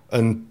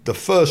 And the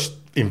first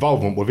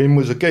involvement with him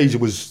was a geezer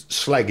was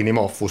slagging him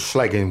off, or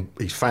slagging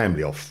his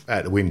family off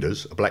out the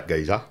windows, a black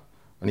geezer.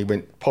 And he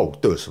went, "Paul,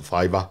 do us a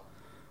favour."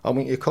 I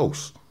went, "Yeah, of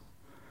course."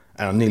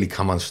 And I nearly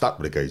come unstuck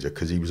with the geezer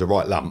because he was a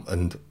right lump,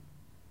 and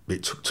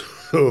it took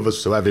 2 of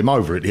us to have him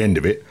over at the end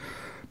of it.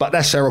 But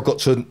that's how I got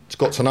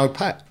to know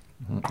Pat.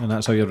 And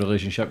that's how your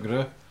relationship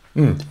grew.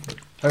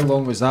 How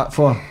long was that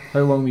for?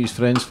 How long were you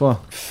friends for?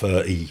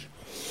 30.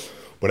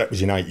 Well, that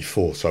was in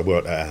 84, so I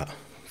worked that out.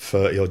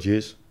 30 odd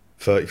years,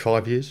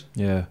 35 years.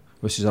 Yeah,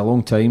 which is a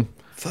long time.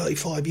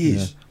 35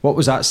 years. Yeah. What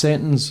was that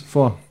sentence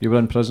for? You were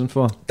in prison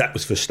for? That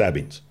was for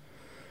stabbings.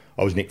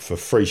 I was nicked for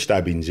 3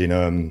 stabbings in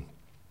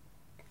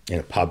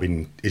a pub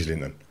in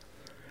Islington,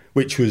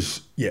 which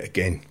was, yeah,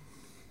 again,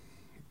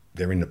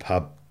 they're in the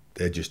pub,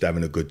 they're just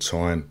having a good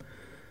time.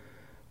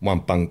 One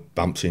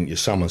bumps into you,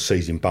 someone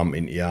sees him bump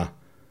into you.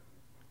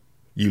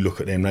 You look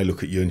at them, they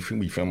look at you, and you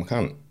think, "We film a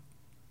cunt."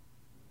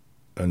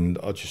 And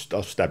I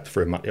stabbed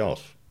through him up the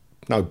arse.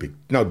 No big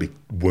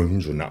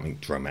wounds or nothing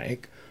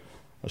dramatic.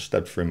 I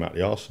stabbed through him up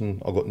the arse,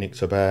 and I got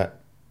nicked about,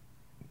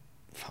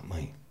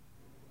 a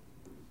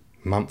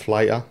month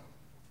later. I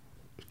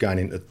was going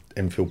into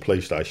Enfield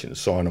Police Station to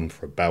sign them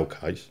for a bail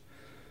case,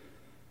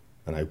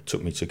 and they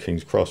took me to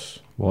King's Cross.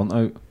 Warrant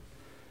out.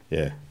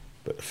 Yeah,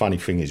 but the funny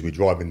thing is, we're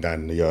driving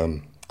down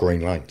the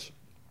green lanes.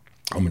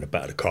 I'm in the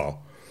back of the car.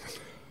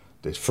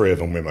 There's 3 of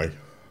them with me,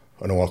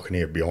 and all I can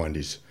hear behind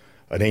is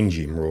an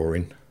engine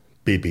roaring,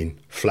 bibbing,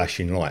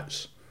 flashing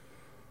lights.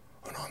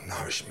 And I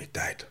know it's my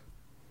dad.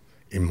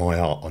 In my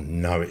heart, I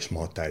know it's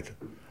my dad.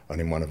 And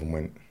then one of them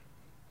went,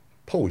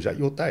 "Paul, is that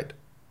your dad?"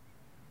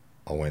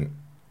 I went,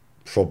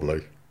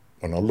 "Probably."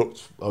 And I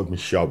looked over my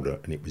shoulder,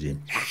 and it was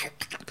him.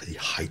 Because he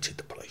hated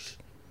the police.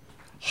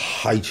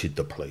 Hated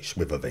the police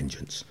with a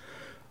vengeance.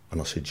 And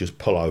I said, "Just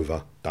pull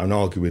over, don't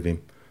argue with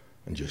him,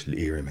 and just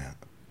hear him out.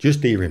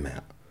 Just hear him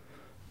out."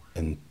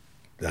 And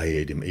he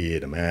heard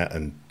him out,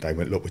 and they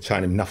went, "Look, we're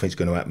telling him nothing's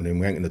going to happen to him,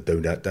 we ain't going to do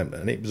that."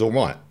 And it was all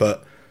right.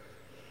 But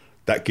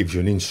that gives you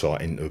an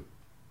insight into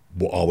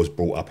what I was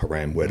brought up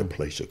around where the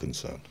police are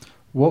concerned.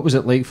 What was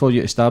it like for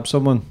you to stab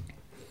someone?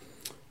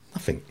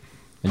 Nothing.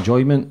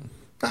 Enjoyment?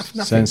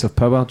 Nothing. Sense of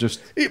power?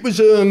 Just It was,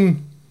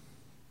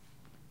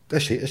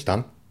 that's it, it's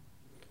done.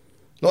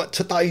 Like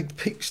today,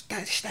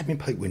 they're stabbing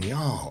people in the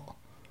heart.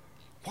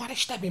 Why are they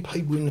stabbing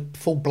people in the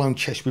full-blown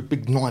chest with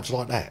big knives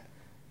like that?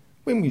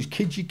 When we was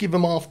kids, you give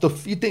them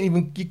you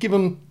give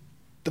them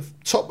the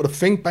top of the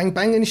thing, bang,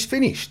 bang, and it's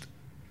finished.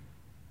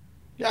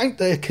 You ain't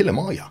there to kill them,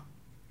 are you?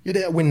 You're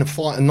there to win the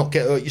fight and not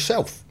get hurt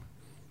yourself.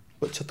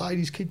 But today,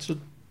 these kids it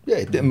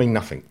didn't mean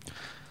nothing.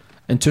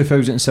 In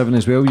 2007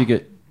 as well, you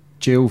get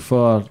jail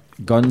for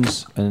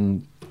guns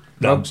and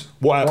drugs.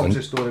 What happened?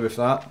 What's the story with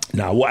that?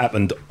 No, what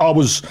happened?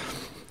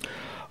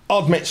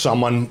 I'd met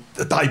someone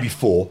the day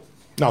before.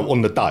 No,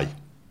 on the day.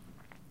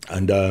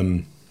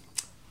 And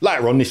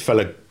later on, this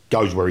fella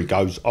goes where he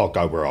goes. I'll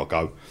go where I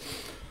go.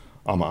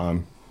 I'm at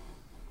home.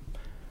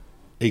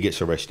 He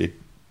gets arrested.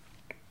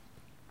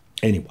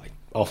 Anyway,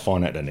 I'll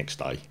find out the next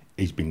day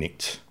he's been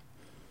nicked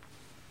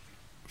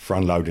for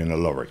unloading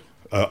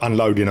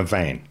unloading a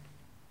van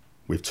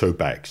with 2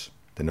 bags.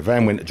 Then the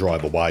van went to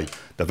drive away.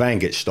 The van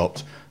gets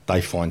stopped.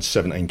 They find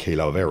 17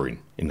 kilo of heroin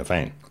in the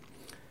van.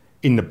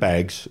 In the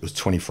bags, it was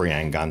 23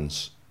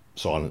 handguns,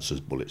 silencers,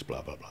 bullets,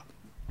 blah, blah, blah.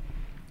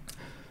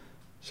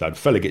 So the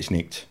fella gets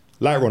nicked.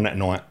 Later on that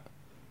night,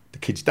 the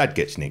kid's dad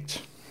gets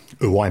nicked,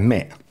 who I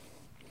met.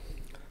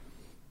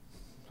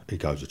 He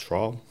goes to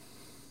trial.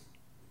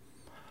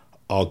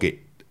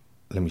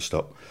 Let me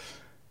stop.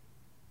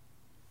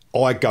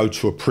 I go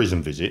to a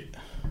prison visit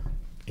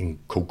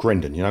called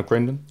Grendon. You know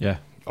Grendon? Yeah.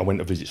 I went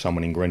to visit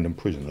someone in Grendon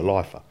prison, a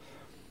lifer.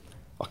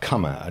 I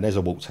come out, and as I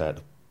walked out,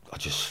 I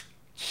just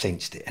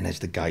sensed it. And as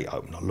the gate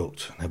opened, I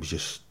looked, and there was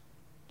just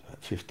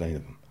 15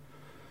 of them.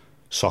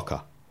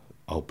 Soccer.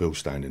 Old Bill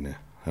standing there.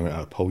 I went,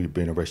 "Oh, Paul, you've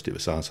been arrested for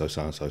so-and-so,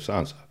 so-and-so,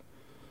 so-and-so."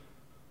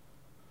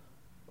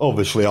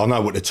 Obviously, I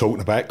know what they're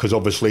talking about, because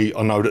obviously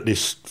I know that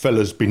this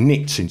fella's been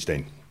nicked since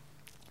then.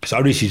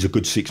 So this is a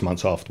good 6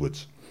 months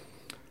afterwards.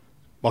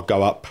 I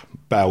go up,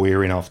 bail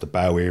hearing after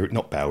bail hearing,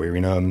 not bail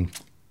hearing,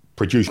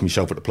 produce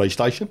myself at the police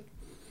station.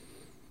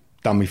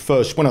 Done me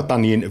first, when I'd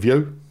done the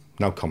interview,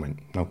 no comment,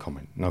 no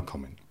comment, no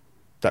comment.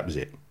 That was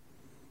it.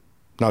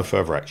 No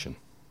further action.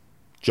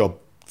 Job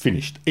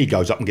finished. He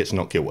goes up and gets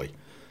not guilty.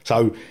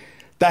 So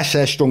that's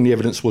how strong the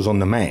evidence was on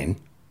the man.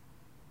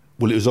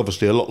 Well, it was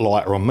obviously a lot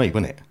lighter on me,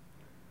 wasn't it?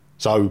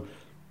 So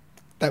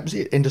that was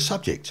it, end of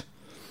subject.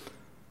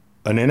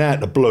 And then out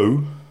of the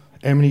blue,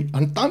 Emily,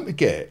 and don't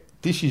forget,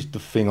 this is the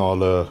thing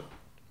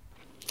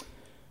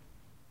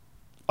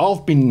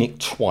I've been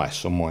nicked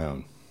twice on my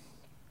own.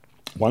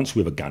 Once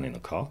with a gun in a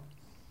car,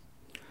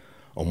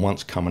 and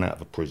once coming out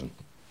of a prison.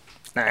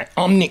 Now,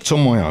 I'm nicked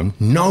on my own.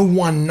 No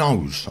one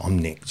knows I'm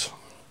nicked.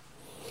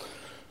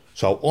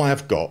 So I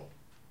have got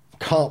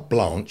carte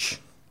blanche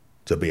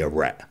to be a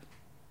rat.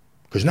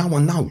 Because no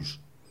one knows.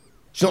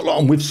 It's not like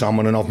I'm with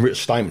someone and I've written a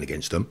statement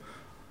against them.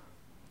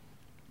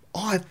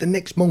 The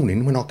next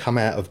morning when I come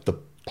out of the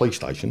police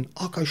station,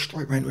 I go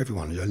straight round to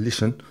everyone and go,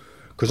 listen,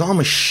 because I'm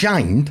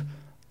ashamed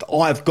that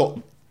I've got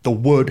the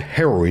word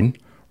heroin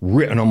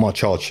written on my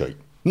charge sheet.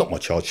 Not my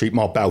charge sheet,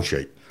 my bail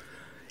sheet.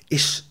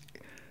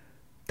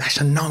 That's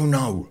a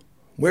no-no.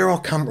 Where I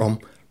come from,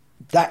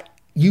 that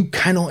you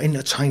cannot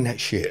entertain that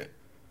shit.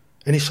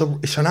 And it's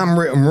an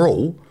unwritten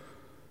rule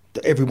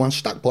that everyone's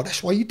stuck by.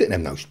 That's why you didn't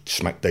have no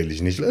smack dealers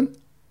in Islington.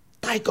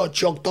 They got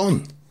jogged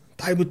on.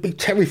 They would be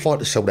terrified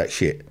to sell that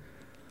shit.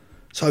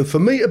 So for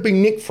me to be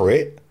nicked for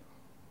it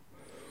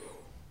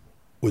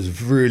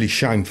was really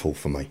shameful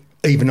for me,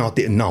 even though I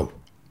didn't know.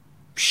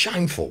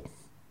 Shameful.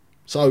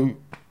 So,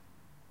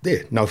 yeah,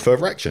 no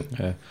further action.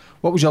 Yeah.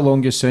 What was your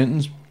longest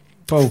sentence,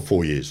 Paul?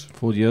 4 years.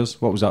 4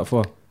 years. What was that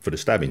for? For the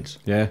stabbings.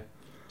 Yeah. Is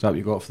that what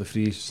you got for the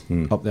freeze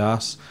up the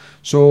arse?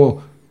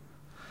 So,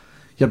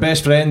 your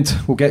best friend,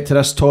 we'll get to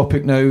this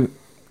topic now,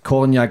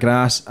 calling you a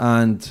grass,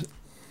 and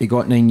he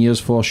got 9 years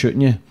for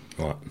shooting you.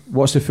 Right.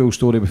 What's the full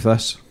story with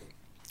this?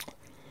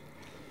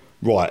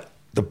 Right.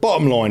 The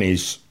bottom line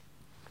is,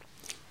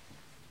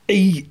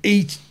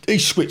 he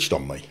switched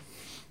on me.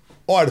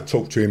 I had to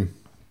talk to him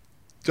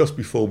just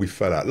before we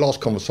fell out.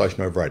 Last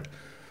conversation I've had.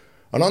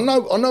 And I know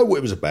what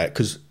it was about,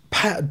 because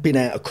Pat had been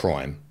out of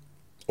crime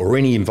or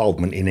any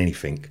involvement in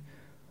anything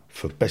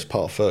for the best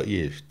part of 30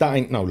 years. That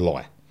ain't no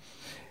lie.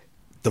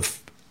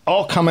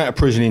 I come out of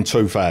prison in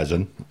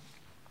 2000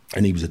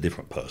 and he was a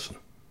different person.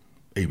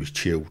 He was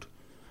chilled.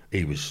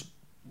 He was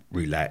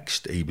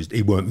relaxed.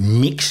 He weren't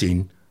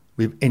mixing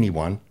with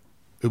anyone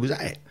who was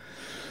at it.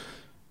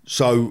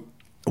 So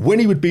when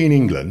he would be in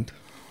England,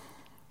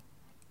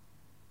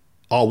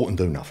 I wouldn't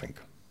do nothing,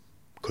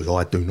 because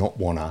I do not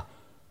want to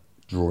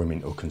draw him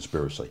into a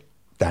conspiracy.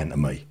 Down to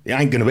me. It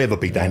ain't going to ever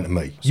be down to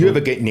me. You ever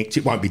get nicked,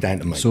 it won't be down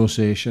to me.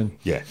 Association.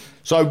 Yeah.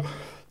 So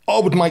I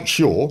would make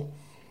sure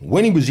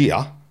when he was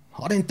here,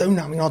 I didn't do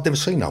nothing. I'd never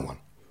seen no one.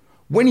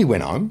 When he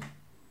went home,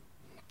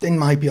 then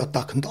maybe I'd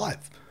duck and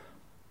dive.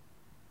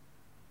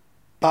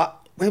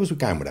 But where was we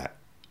going with that?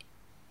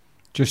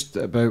 Just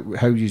about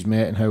how you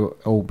met and how it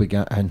all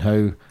began and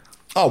how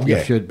your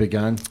feud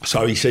began.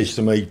 So he says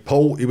to me,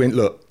 Paul, he went,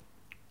 look,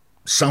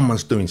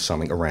 someone's doing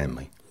something around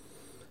me.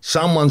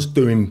 Someone's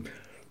doing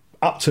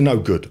up to no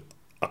good.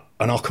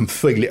 And I can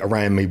feel it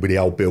around me with the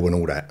old Bill and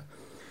all that.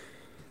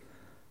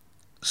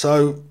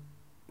 So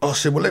I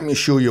said, well, let me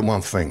assure you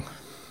one thing.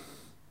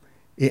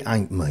 It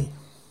ain't me.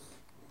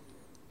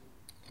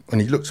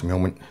 And he looked at me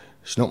and went,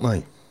 it's not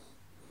me.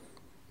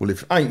 Well,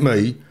 if it ain't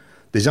me,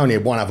 there's only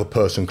one other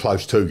person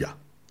close to you,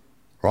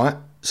 right?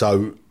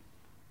 So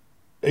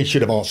he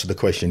should have answered the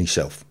question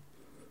himself.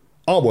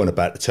 I weren't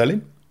about to tell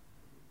him.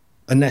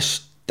 And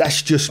that's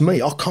just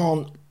me. I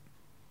can't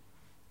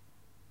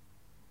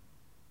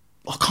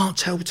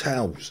tell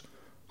tales.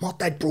 My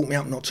dad brought me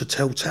up not to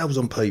tell tales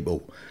on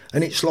people.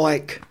 And it's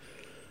like,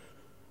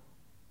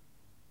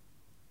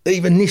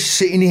 even this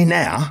sitting here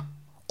now,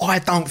 I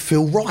don't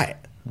feel right.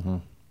 Mm-hmm.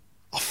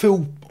 I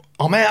feel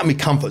I'm out of my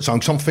comfort zone,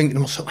 because I'm thinking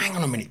to myself, hang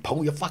on a minute,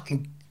 Paul, you're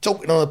fucking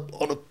talking on a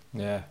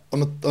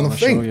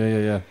thing. Show,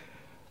 yeah.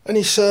 And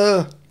it's,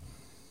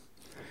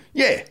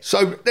 yeah.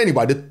 So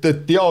anyway,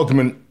 the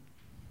argument,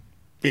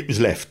 it was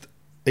left.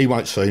 He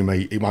won't see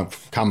me. He won't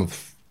come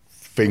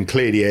and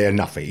clear the air,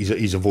 nothing.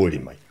 He's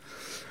avoiding me.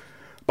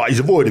 But he's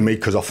avoiding me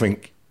because I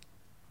think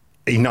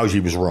he knows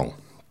he was wrong.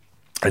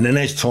 And then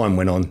as time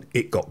went on,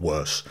 it got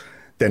worse.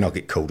 Then I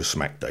get called a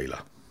smack dealer.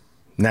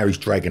 Now he's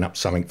dragging up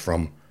something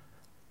from,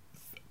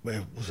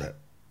 where was that?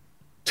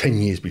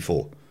 10 years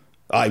before.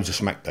 He was a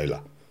smack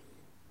dealer.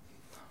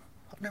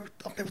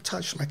 I've never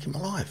touched smack in my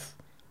life.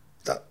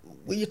 What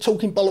are you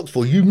talking bollocks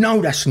for? You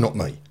know that's not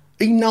me.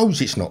 He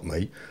knows it's not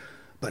me.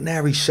 But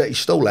now he's set his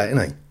stall out,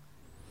 isn't he?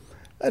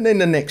 And then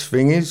the next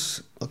thing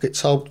is, I get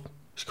told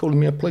he's calling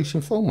me a police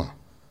informer.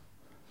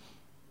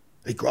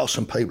 He grasped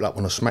some people up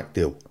on a smack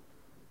deal.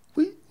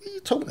 What are you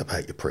talking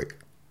about, you prick?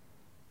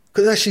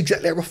 Because that's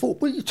exactly how I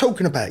thought. What are you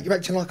talking about? You're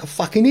acting like a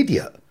fucking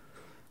idiot.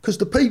 Because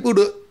the people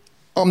that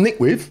I'm nicked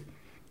with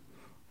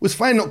was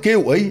found not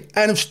guilty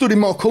and have stood in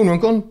my corner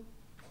and gone,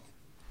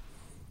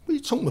 what are you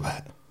talking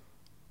about?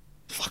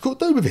 Fuck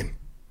what I do with him?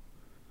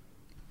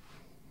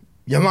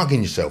 You're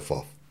mugging yourself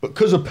off. But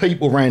because of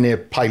people around here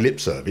pay lip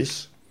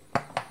service,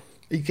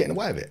 you're getting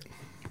away with it.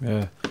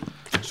 Yeah.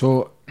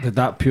 So did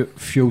that put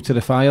fuel to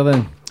the fire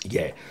then?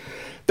 Yeah.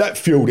 That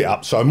fueled it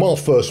up. So my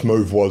first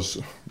move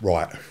was,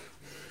 right,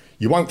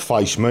 you won't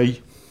face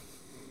me.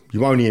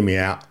 You won't hear me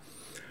out.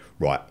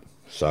 Right.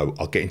 So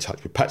I'll get in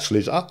touch with Pat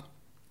Solicitor.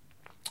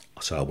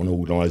 I said, I want to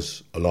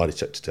organise a lie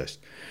detector test.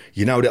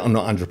 You know that I'm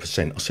not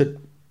 100%. I said,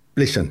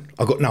 listen,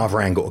 I've got no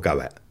other angle to go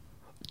at.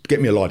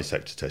 Get me a lie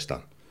detector test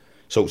done.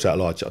 Sorts out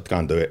a lie detector, I'd go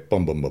and do it.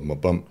 Bum, bum, bum, bum,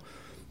 bum.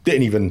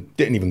 Didn't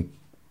even,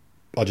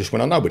 I just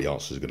went, I know what the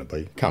answer's going to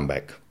be. Come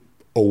back.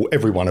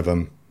 Every one of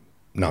them,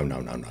 no.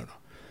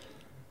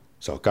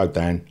 So I go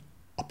down,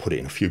 I put it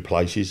in a few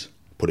places,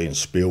 put it in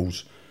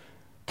spills,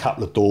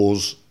 couple of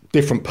doors,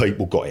 different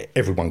people got it,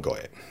 everyone got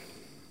it.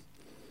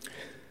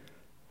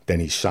 Then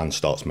his son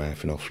starts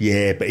mouthing off,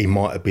 yeah, but he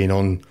might have been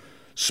on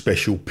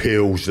special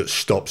pills that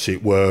stops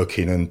it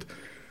working. And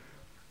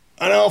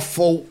I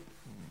thought,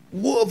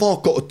 what have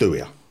I got to do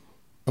here?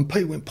 And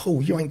Pete went,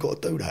 Paul, you ain't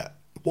got to do that.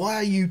 Why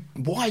are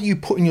you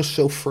putting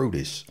yourself through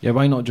this? Yeah,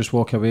 why not just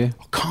walk away?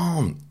 I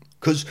can't,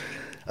 because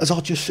as I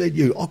just said to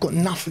you, I've got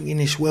nothing in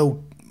this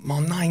world. My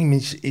name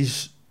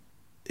is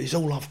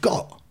all I've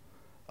got.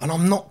 And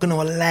I'm not going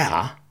to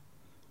allow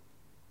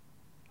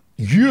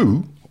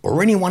you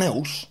or anyone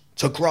else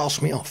to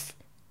grass me off.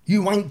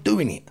 You ain't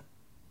doing it.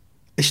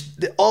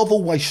 I've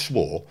always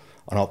swore,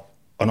 and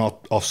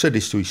I've said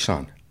this to his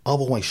son,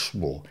 I've always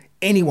swore,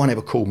 anyone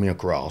ever called me a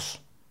grass,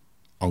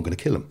 I'm going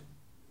to kill him.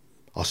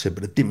 I said,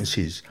 but the difference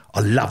is,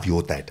 I love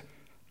your dad,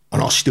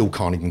 and I still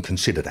can't even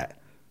consider that,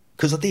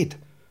 because I did.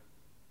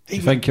 Do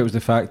you think it was the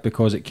fact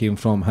because it came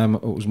from him,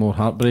 it was more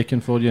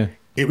heartbreaking for you?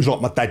 It was like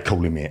my dad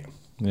calling me it.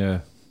 Yeah.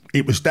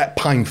 It was that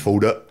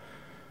painful that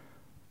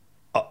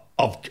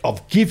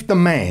I've give the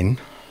man,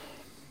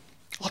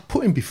 I'd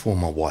put him before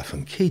my wife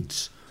and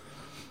kids.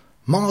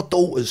 My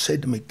daughter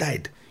said to me,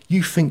 Dad,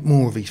 you think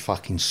more of his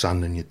fucking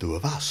son than you do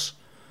of us.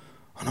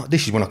 And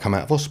this is when I come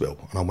out of hospital,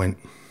 and I went,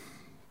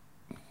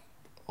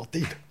 I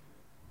did.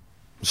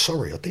 I'm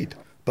sorry, I did.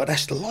 But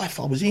that's the life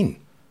I was in.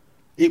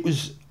 It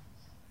was,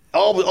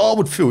 I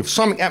would feel if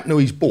something happened to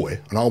his boy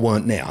and I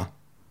weren't there,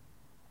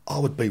 I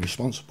would be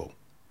responsible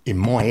in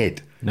my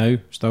head. No,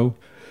 still.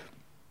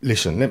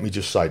 Listen, let me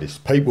just say this.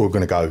 People are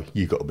going to go,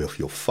 you got to be off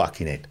your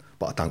fucking head.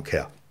 But I don't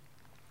care.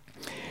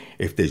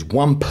 If there's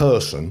one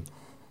person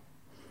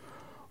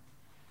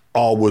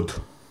I would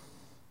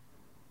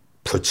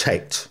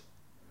protect,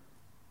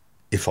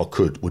 if I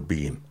could, would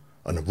be him.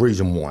 And the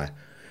reason why,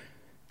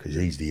 because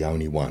he's the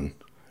only one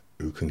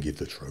who can give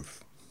the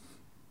truth.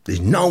 There's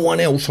no one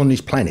else on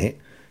this planet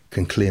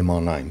can clear my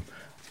name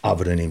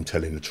other than him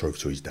telling the truth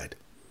to his dad.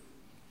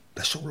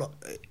 That's all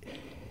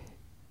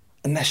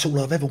and that's all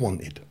I've ever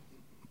wanted.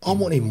 I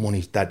won't even want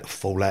his dad to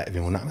fall out of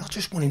him or nothing. I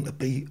just want him to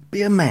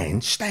be a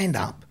man, stand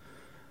up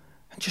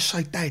and just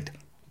say, Dad,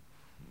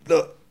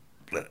 look,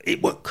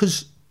 it worked.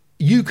 Because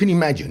you can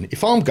imagine,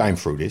 if I'm going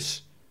through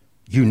this,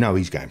 you know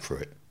he's going through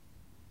it.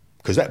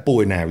 Because that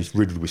boy now is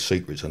riddled with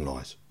secrets and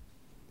lies.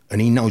 And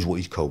he knows what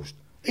he's caused.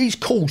 He's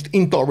caused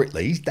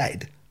indirectly his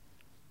dad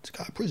to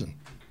go to prison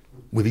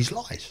with his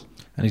lies.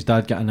 And his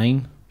dad got a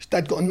 9? His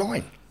dad got a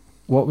 9.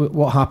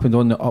 What happened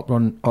on the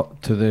uprun up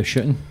to the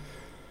shooting?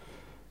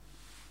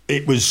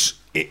 There was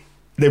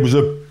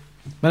a...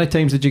 Many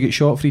times did you get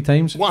shot? 3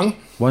 times? One.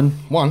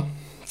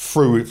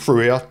 Through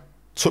here,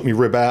 took me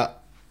rib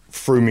out,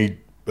 through me,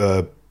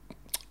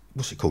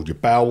 what's it called, your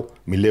bowel,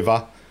 me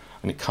liver,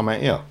 and it come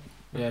out here.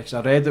 Yeah, because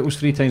I read it was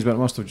 3 times, but it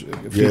must have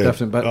a few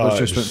different bits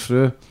just went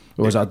through.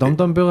 Or was it a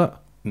dum-dum bullet?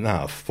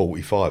 No,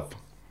 45.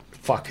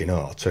 Fucking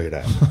hell, I'll tell you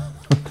that.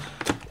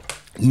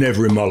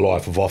 Never in my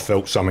life have I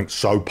felt something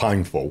so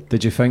painful.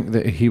 Did you think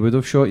that he would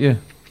have shot you?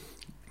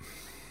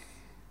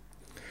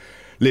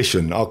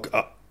 Listen,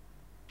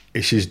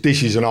 this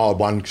is an hard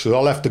one, because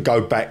I'll have to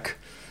go back,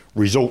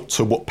 resort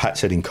to what Pat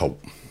said in court.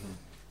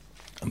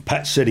 And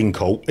Pat said in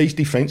court, his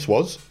defence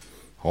was,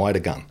 I had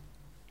a gun,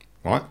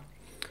 right?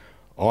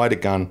 I had a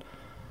gun,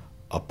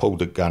 I pulled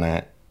the gun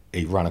out,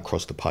 he ran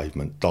across the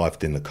pavement,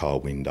 dived in the car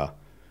window,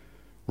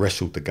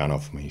 wrestled the gun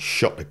off me,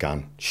 shot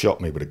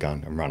me with a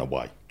gun and ran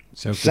away.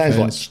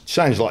 Self-defence.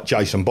 Sounds like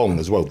Jason Bourne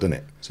as well, doesn't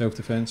it?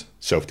 Self-defence.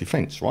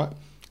 Self-defence, right?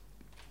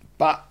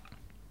 But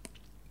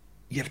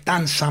you've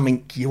done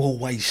something you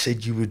always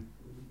said you would,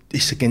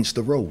 it's against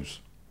the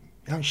rules.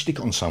 You don't stick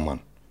it on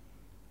someone.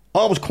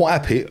 I was quite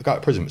happy to go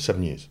to prison for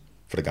 7 years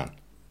for the gun.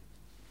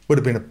 I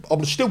would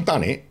have still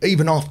done it,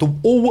 even after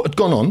all what had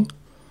gone on,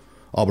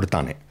 I would have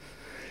done it.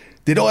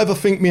 Did I ever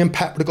think me and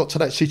Pat would have got to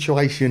that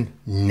situation?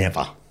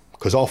 Never.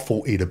 because I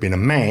thought he'd have been a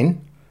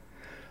man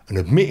and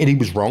admitted he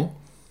was wrong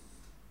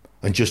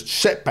and just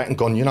sat back and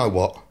gone, you know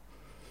what?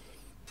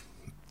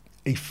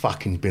 He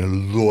fucking been a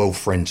loyal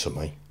friend to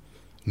me.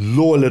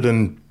 Loyaler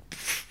than...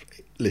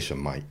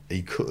 Listen, mate,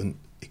 he could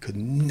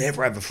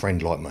never have a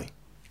friend like me.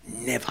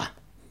 Never.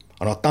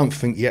 And I don't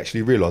think he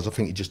actually realised. I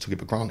think he just took it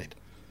for granted.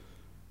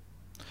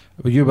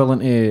 Were you willing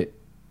to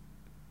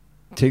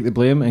take the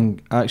blame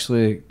and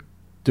actually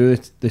do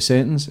the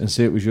sentence and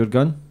say it was your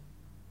gun?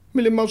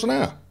 Million miles an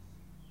hour.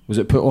 Was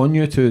it put on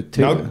you to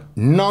take it?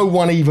 No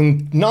one. I'd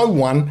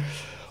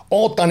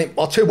done it.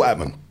 I'll tell you what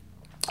happened.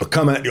 I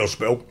come out of the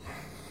hospital,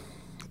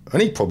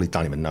 and he probably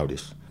don't even know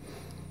this.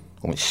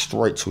 I went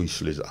straight to his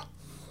solicitor.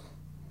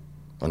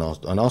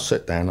 And I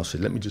sat down, I said,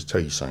 let me just tell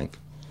you something.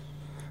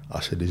 I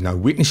said, there's no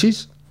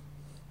witnesses.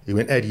 He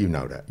went, how do you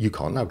know that? You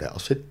can't know that. I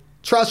said,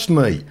 trust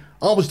me,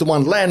 I was the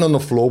one laying on the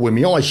floor with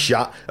my eyes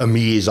shut and my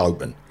ears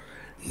open.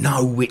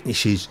 No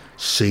witnesses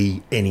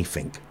see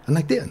anything. And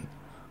they didn't.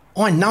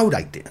 I know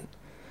they didn't.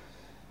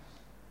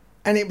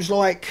 And it was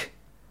like,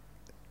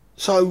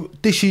 so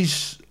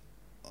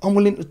I'm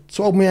willing to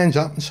hold my hands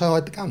up and say I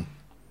had the gun.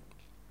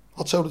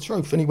 I'll tell the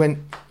truth. And he went,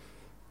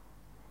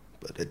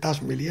 but it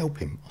doesn't really help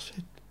him. I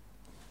said,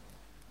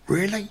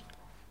 really?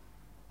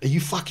 Are you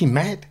fucking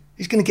mad?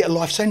 He's going to get a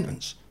life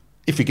sentence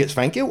if he gets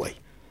found guilty.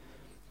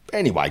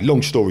 Anyway,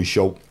 long story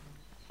short,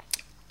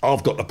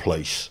 I've got the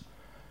police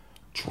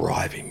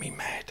driving me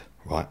mad,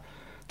 right?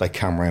 They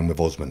come round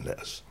with Osmond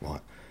letters, right?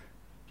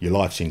 Your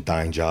life's in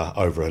danger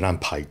over an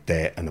unpaid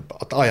debt, and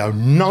I owe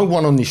no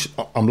one on this.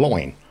 I'm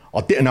lying.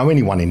 I didn't owe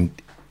any money.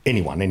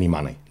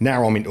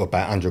 Now I'm into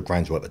about 100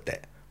 grand's worth of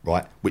debt,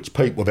 right? Which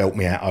people have helped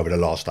me out over the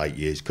last 8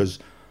 years because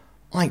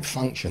I ain't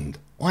functioned.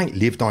 I ain't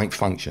lived, I ain't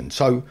functioned.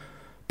 So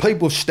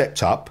people have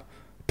stepped up.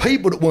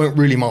 People that weren't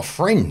really my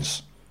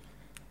friends.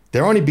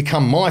 They're only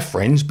become my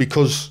friends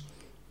because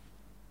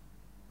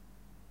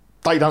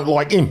they don't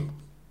like him.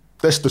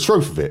 That's the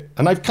truth of it.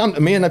 And they've come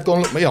to me and they've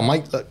gone, look, me,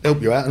 mate,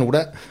 help you out and all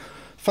that.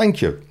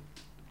 Thank you.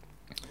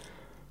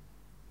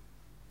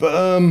 But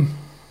I've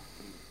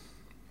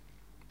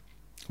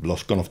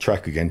gone off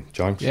track again,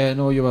 James. Yeah,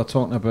 no, you were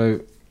talking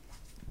about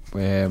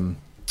the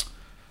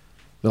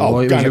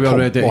lawyers. You were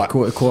ready to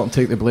go to court and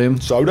take the blame.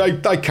 So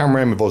they come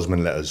round with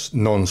Osmond letters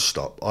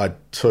non-stop. I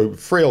had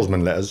 3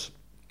 Osmond letters,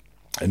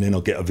 and then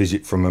I'll get a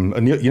visit from them.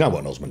 And you know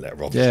what an Osmond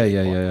letter, obviously.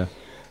 Yeah.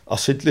 I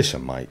said,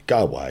 listen, mate,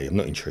 go away. I'm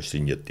not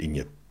interested in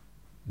your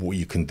what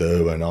you can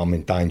do, and I'm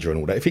in danger and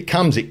all that. If it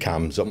comes, it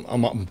comes.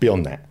 I'm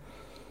beyond that.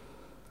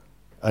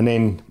 And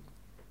then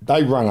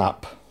they rung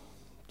up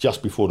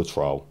just before the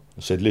trial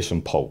and said,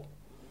 listen, Paul,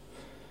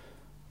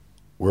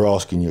 we're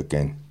asking you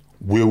again,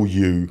 will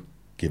you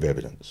give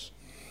evidence?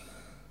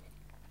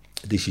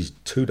 This is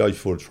 2 days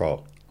before the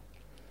trial.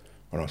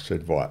 And I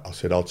said, right,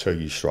 I'll tell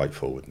you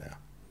straightforward now.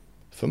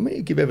 For me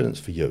to give evidence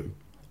for you,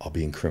 I'll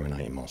be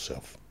incriminating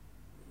myself.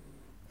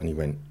 And he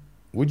went,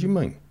 what do you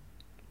mean?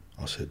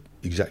 I said,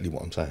 exactly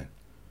what I'm saying.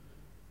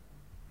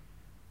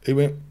 He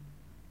went,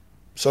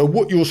 so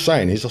what you're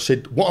saying is, I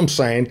said, what I'm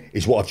saying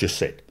is what I've just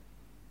said.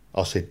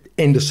 I said,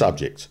 end of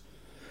subject.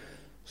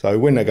 So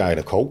when they go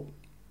to court,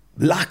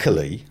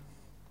 luckily,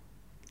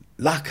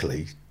 the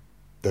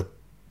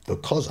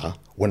cozzer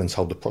went and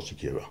told the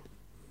prosecutor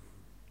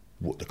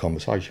what the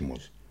conversation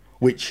was,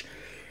 which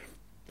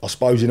I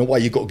suppose in a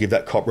way you've got to give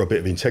that copper a bit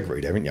of integrity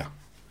there, haven't you?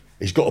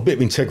 He's got a bit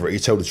of integrity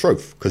to tell the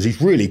truth because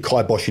he's really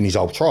kiboshing his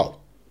whole trial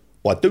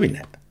by doing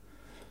that.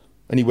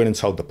 And he went and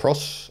told the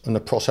pros, and the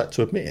pros had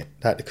to admit it.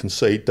 They had to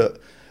concede that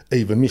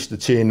either Mr.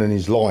 Tiernan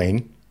is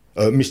lying,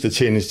 Mr.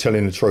 Tiernan is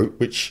telling the truth,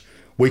 which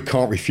we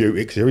can't refute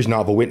it because there is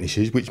no other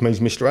witnesses, which means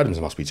Mr. Adams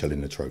must be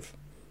telling the truth.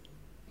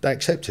 They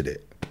accepted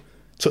it.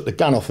 Took the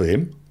gun off of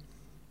him.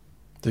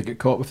 Did he get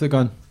caught with the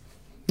gun?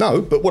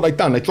 No, but what they'd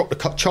done, they dropped the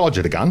charge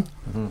of the gun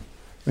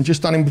and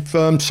just done him with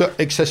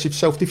excessive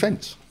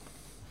self-defence.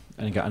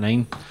 And he got a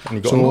 9. And he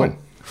got a 9.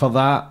 For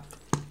that,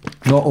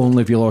 not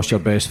only have you lost your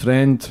best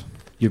friend,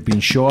 you've been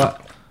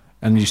shot,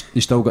 and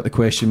you still got the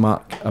question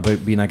mark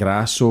about being a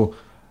grass. So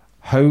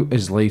how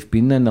has life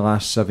been in the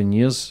last 7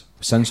 years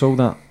since all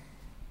that?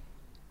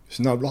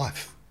 It's no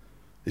life.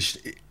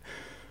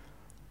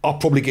 I'll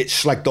probably get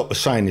slagged up for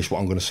saying this, what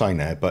I'm going to say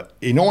now, but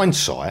in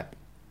hindsight,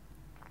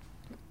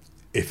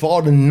 if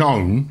I'd have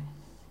known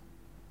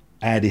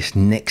how this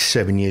next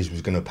 7 years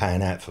was going to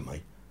pan out for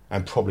me,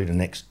 and probably the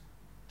next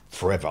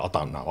forever, I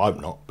don't know, I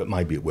hope not, but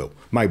maybe it will.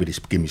 Maybe this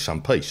will give me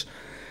some peace.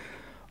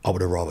 I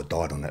would have rather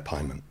died on that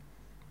payment.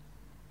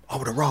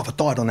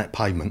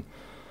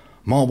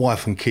 My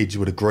wife and kids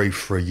would have grieved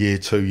for a year,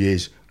 2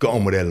 years, got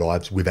on with their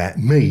lives without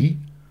me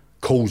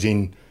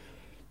causing,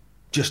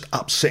 just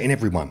upsetting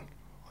everyone.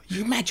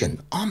 You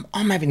imagine, I'm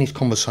having this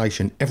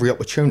conversation every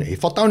opportunity.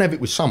 If I don't have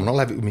it with someone, I'll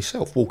have it with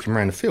myself, walking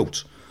around the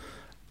fields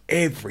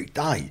every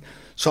day.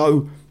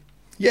 So,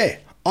 yeah,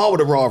 I would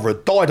have rather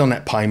died on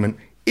that payment.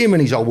 Him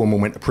and his old woman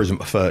went to prison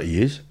for 30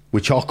 years,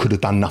 which I could have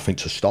done nothing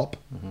to stop.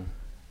 Mm-hmm.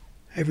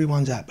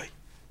 Everyone's happy.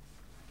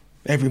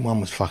 Everyone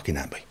was fucking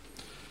happy.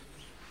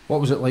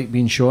 What was it like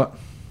being shot?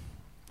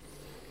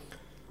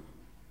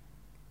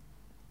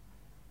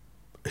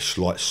 it's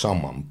like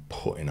someone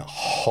putting a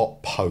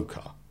hot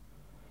poker,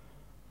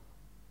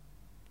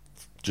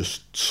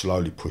 just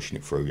slowly pushing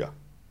it through you.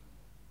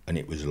 And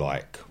it was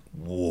like,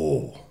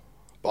 whoa.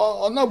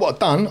 But I know what I'd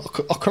done.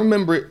 I can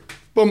remember it.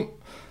 Boom.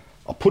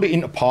 I put it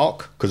into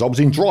park, because I was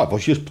in drive. I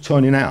was just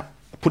turning out.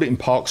 I put it in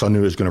park because I knew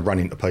I was going to run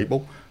into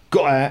people.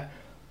 Got out,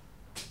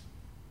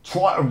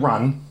 tried to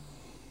run,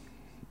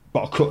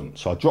 but I couldn't.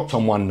 So I dropped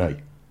on one knee.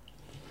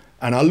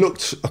 And I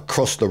looked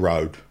across the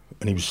road,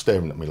 and he was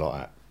staring at me like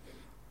that.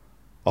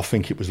 I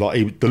think it was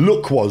like, the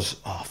look was,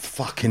 oh,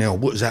 fucking hell,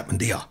 what has happened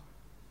here?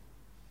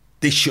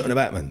 This shouldn't have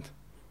happened.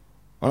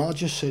 And I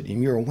just said to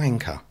him, you're a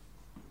wanker.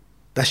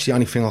 That's the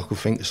only thing I could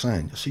think of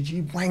saying. I said,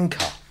 you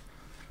wanker.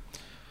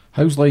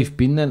 How's life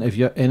been then? If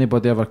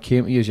anybody ever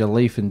came to you, is your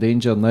life in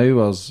danger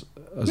now?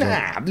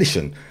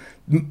 Listen.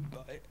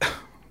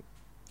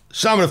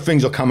 Some of the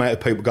things I come out of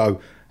people go,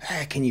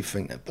 how can you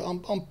think that? But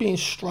I'm being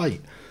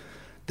straight.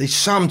 There's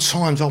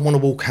sometimes I want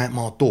to walk out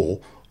my door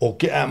or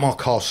get out my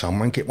car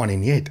somewhere and get one in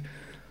the head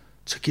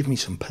to give me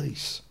some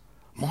peace.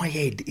 My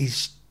head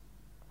is...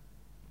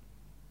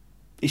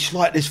 It's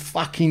like this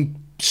fucking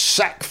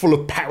sack full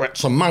of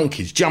parrots and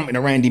monkeys jumping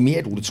around in my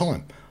head all the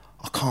time.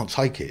 I can't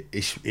take it.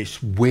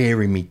 It's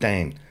wearing me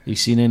down. You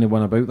seen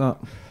anyone about that?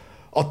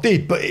 I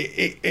did, but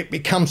it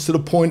becomes to the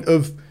point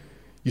of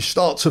you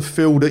start to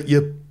feel that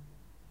you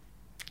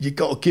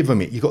got to give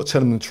them it. You got to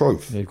tell them the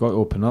truth. Yeah, you've got to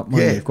open up, man.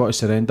 Yeah. You've got to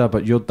surrender.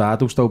 But your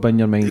dad will still be in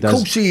your mind. Of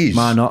course he is.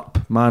 Man up.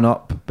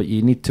 But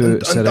you need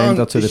to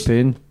surrender to the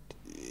pain.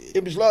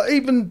 It was like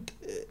even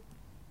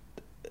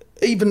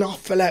I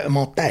fell out with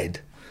my dad.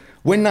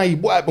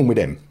 What happened with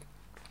them?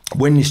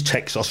 When I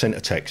sent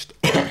a text.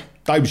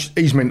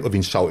 He's meant to have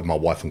insulted my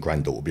wife and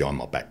granddaughter behind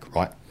my back,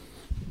 right?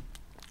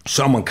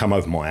 Someone come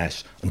over my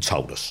ass and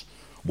told us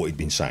what he'd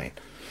been saying.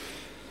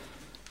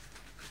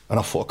 And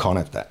I thought, I can't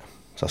have that.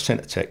 So I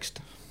sent a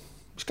text.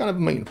 Let's go and have a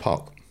meeting in the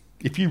park.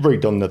 If you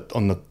read on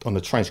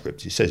the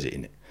transcripts, it says it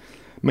in it.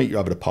 Meet you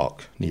over the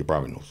park near your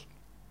brother-in-law's.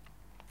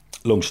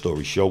 Long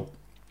story short,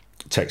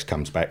 text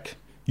comes back.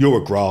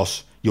 You're a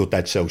grass. Your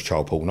dad sells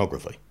child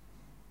pornography.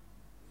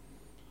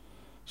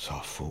 So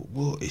I thought,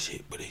 what is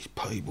it with these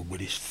people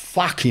with this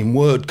fucking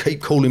word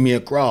keep calling me a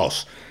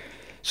grass?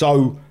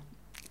 So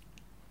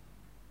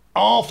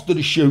after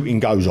the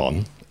shooting goes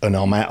on and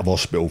I'm out of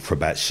hospital for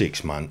about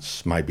 6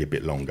 months, maybe a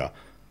bit longer,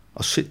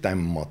 I sit down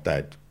with my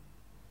dad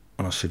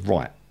and I said,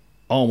 right,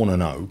 I want to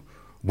know,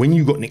 when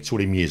you got nicked all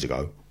them years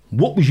ago,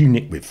 what was you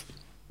nicked with?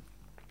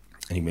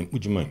 And he went,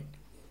 what do you mean?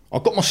 I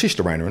got my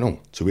sister around her and all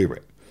to hear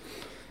it.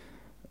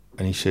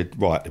 And he said,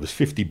 right, there was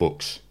 50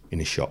 books in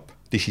his shop.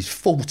 This is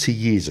 40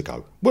 years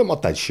ago. Weren't my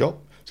dad's shop.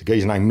 It's a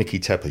guy's named Mickey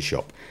Tepper's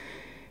shop.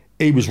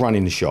 He was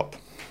running the shop.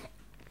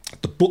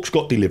 The books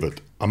got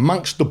delivered.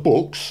 Amongst the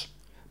books,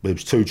 there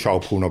was 2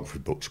 child pornography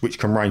books, which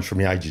can range from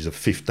the ages of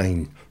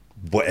 15,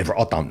 whatever.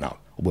 I don't know.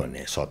 I weren't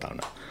there, so I don't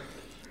know.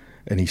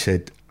 And he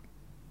said,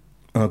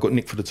 I got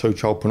nicked for the 2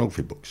 child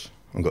pornography books.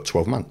 I got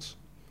 12 months.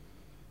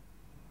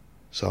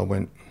 So I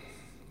went,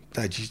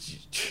 Dad,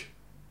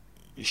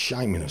 you're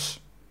shaming us.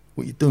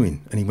 What are you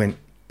doing? And he went,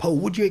 Paul,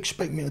 what do you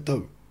expect me to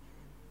do?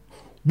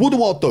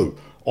 What do?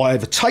 I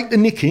either take the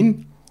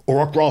nicking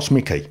or I grass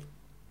Mickey.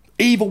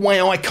 Either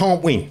way, I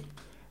can't win.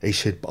 He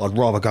said, but I'd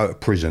rather go to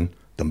prison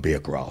than be a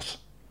grass.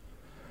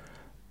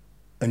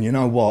 And you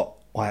know what?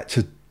 I had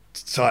to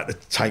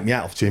take me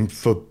out of him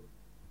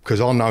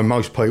because I know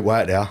most people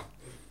out there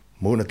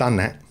wouldn't have done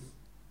that.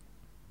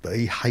 But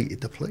he hated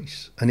the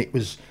police. And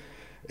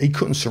he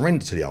couldn't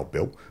surrender to the old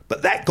Bill.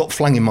 But that got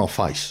flung in my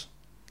face.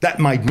 That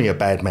made me a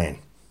bad man.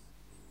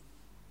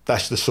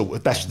 That's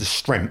the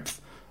strength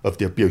of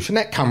the abuse, and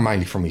that come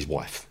mainly from his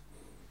wife.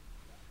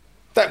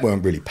 That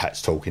weren't really Pat's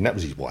talking, that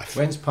was his wife.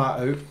 When's Pat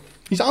out?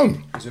 He's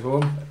home. Is he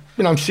home?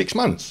 Been home 6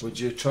 months. Would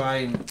you try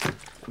and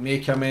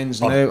make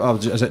amends now, or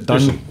is it done?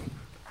 Listen,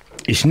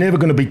 it's never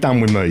going to be done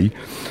with me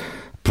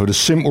for the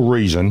simple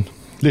reason,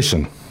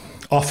 listen,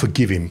 I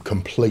forgive him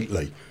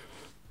completely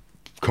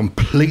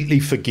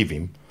forgive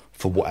him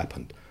for what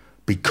happened,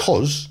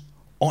 because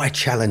I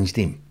challenged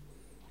him.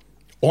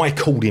 I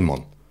called him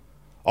on.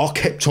 I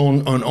kept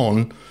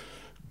on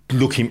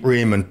looking for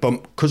him and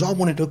bump, because I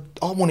wanted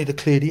to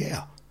clear the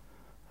air.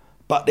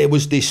 But there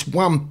was this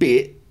one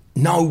bit,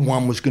 no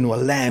one was going to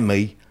allow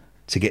me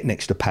to get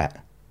next to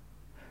Pat.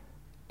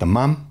 The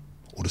mum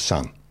or the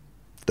son.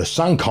 The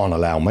son can't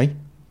allow me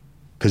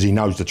because he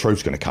knows the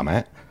truth's going to come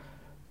out.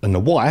 And the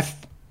wife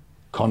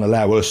can't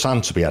allow her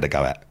son to be able to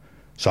go out.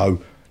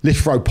 So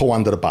let's throw Paul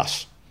under the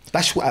bus.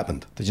 That's what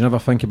happened. Did you never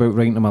think about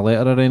writing him a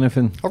letter or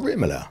anything? I wrote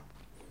him a letter.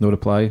 No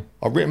reply?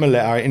 I wrote him a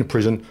letter in the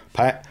prison.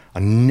 Pat, I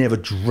never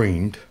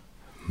dreamed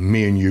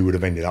me and you would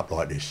have ended up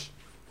like this.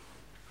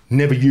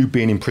 Never you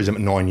being in prison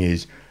for 9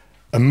 years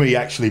and me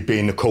actually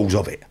being the cause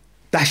of it.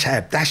 That's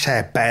how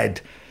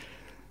bad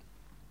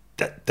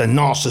the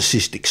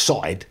narcissistic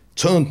side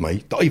turned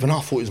me, that even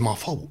I thought it was my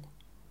fault.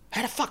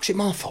 How the fuck's it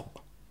my fault?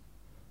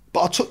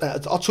 But I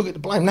took it to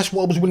blame. That's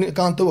why I was willing to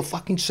go and do a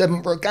fucking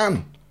 7 for a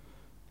gun.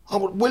 I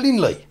would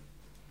willingly.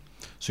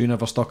 So you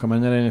never stuck him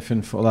in or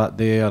anything for that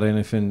day or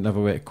anything,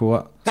 never went to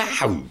court? Nah,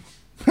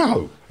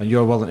 No. And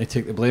you're willing to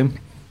take the blame?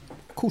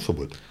 Of course I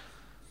would.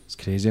 It's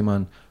crazy,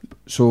 man.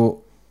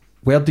 So,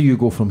 where do you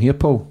go from here,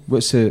 Paul?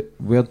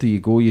 Where do you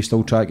go? You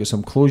still try to get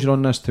some closure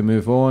on this to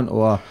move on,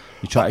 or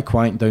you try to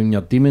quiet down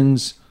your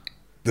demons?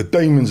 The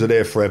demons are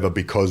there forever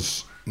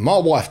because my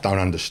wife don't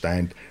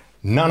understand.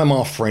 None of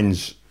my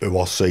friends who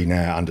I see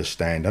now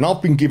understand. And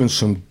I've been given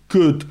some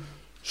good,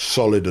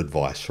 solid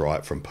advice,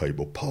 right, from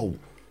people. Paul,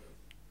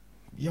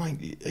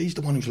 he's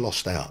the one who's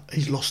lost out.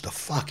 He's lost a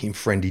fucking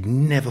friend he'd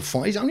never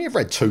find. He's only ever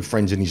had 2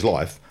 friends in his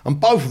life, and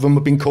both of them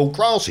have been called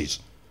grasses.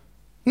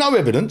 No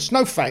evidence,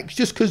 no facts,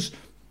 just because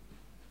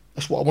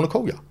that's what I want to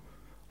call you.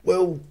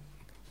 Well,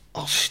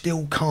 I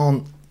still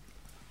can't.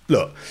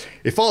 Look,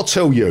 if I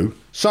tell you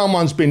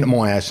someone's been to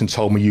my house and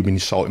told me you've been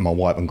insulting my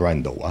wife and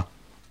granddaughter,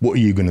 what are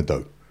you going to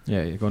do?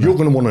 Yeah, you're going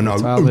to want to know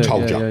who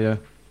told you. Yeah.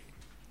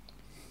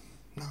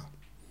 No,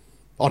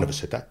 I never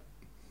said that,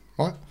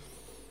 right?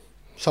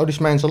 So this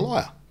man's a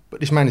liar,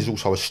 but this man is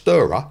also a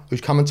stirrer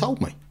who's come and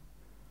told me.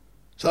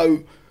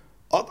 So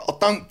I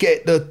don't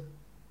get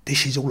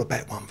this is all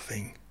about one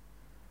thing,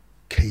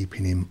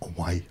 keeping him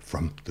away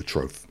from the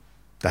truth.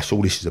 That's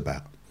all this is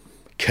about,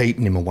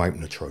 keeping him away from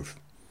the truth.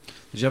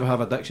 Did you ever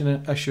have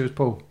addiction issues,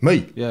 Paul?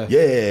 Me? Yeah.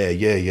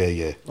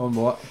 Yeah. On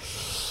what?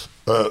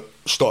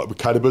 Started with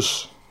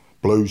cannabis,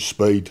 blues,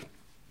 speed,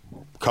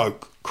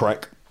 coke,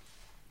 crack,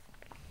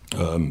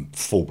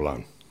 full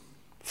blown,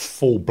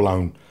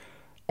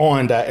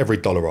 ironed out every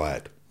dollar I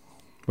had.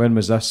 When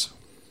was this?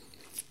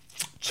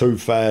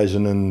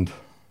 2002,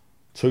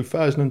 I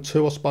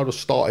suppose I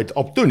started.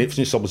 I've been doing it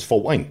since I was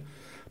 14,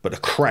 but the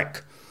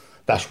crack,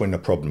 that's when the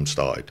problem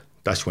started.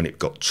 That's when it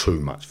got too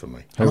much for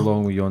me. How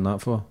long were you on that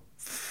for?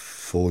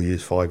 4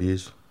 years, 5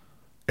 years.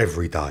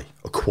 Every day,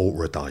 a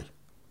quarter a day.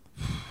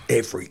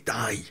 Every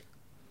day.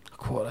 A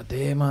quarter a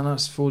day, man,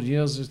 that's 4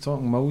 years. You're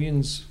talking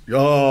millions.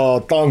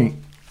 Oh, don't.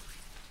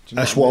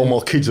 That's why all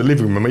my kids are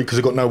living with me, because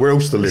I've got nowhere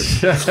else to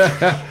live.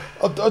 I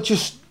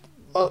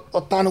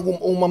don't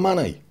want all my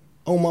money.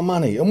 And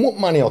what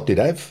money I did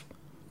have.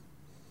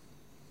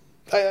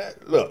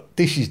 Look,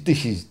 this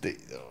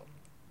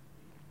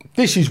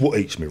is what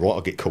eats me, right?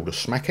 I get called a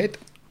smackhead,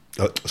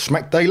 a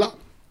smack dealer,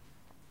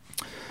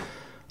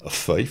 a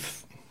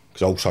thief,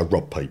 because I also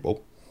rob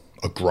people,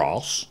 a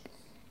grass.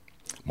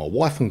 My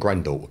wife and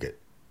granddaughter get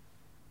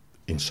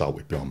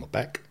insulted behind my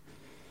back.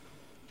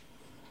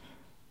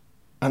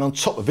 And on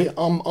top of it,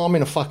 I'm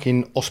in a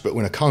fucking hospital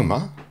in a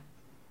coma,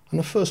 and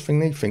the first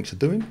thing he thinks of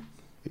doing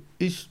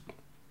is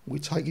we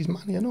take his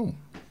money and all.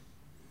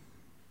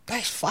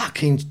 That's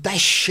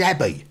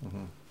shabby.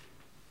 Mm-hmm.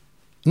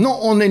 Not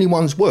on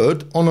anyone's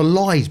word, on a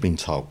lie he's been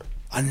told.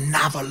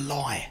 Another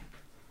lie.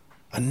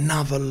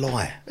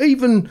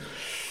 Even,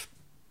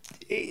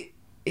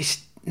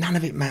 it's none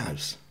of it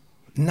matters.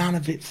 None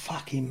of it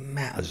fucking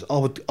matters. I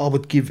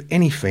would give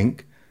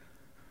anything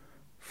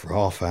for a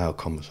half-hour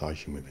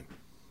conversation with him.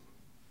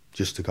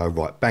 Just to go,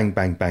 right, bang,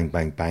 bang, bang,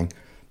 bang, bang.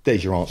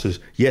 There's your answers.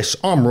 Yes,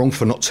 I'm wrong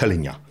for not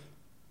telling you. I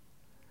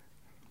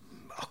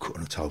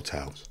couldn't have told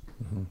tales.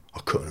 Mm-hmm. I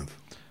couldn't have.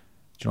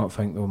 Do you not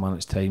think, though, man,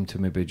 it's time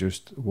to maybe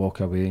just walk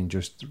away and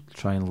just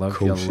try and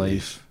live your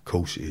life? Of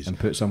course it is. And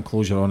put some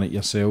closure on it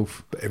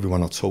yourself. But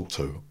everyone I talk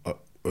to,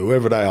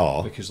 whoever they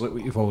are... Because look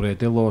what you've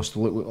already lost.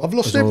 Look what I've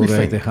lost has everything.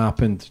 Already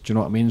happened. Do you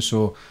know what I mean?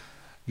 So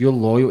your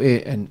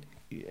loyalty, and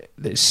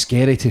it's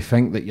scary to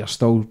think that you're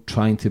still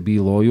trying to be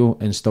loyal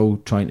and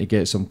still trying to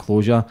get some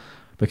closure,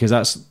 because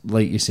that's,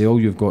 like you say, all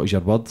you've got is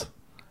your word.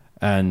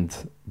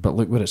 But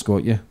look where it's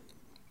got you.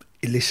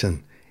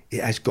 Listen,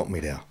 it has got me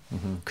there.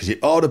 Because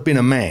if I'd have been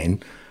a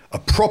man,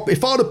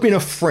 if I'd have been a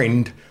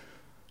friend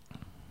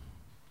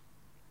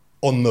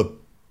on the...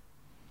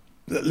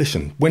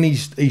 Listen, when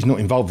he's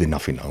not involved in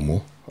nothing no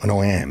more, and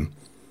I am,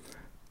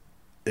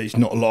 there's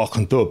not a lot I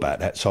can do about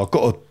that. So I've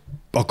got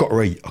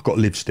to eat. I've got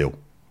to live still.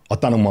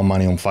 I've done all my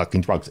money on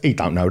fucking drugs. He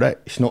don't know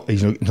that. It's not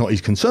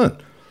his concern.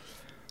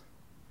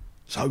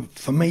 So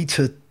for me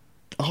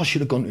I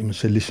should have gone to him and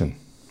said, listen,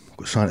 I've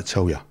got something to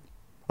tell you.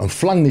 And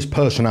flung this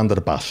person under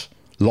the bus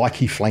like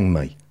he flung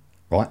me,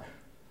 right? I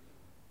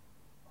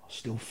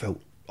still felt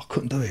I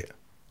couldn't do it.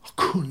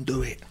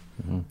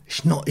 Mm-hmm.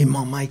 It's not in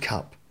my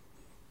makeup.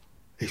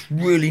 It's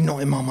really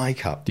not in my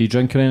makeup. Do you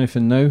drink or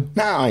anything now?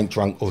 No, I ain't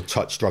drunk or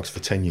touched drugs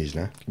for 10 years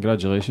now.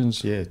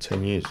 Congratulations. Yeah,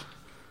 10 years.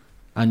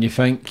 And you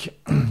think,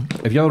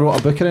 have you ever wrote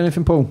a book or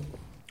anything, Paul?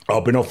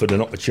 I've been offered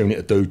an opportunity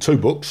to do 2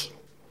 books.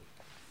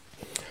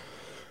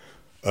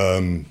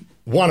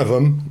 One of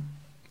them,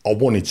 I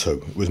wanted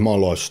to. It was my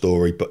life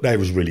story, but they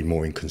was really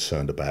more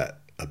concerned about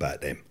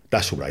them.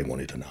 That's all they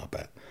wanted to know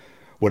about.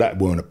 Well, that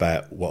weren't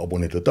about what I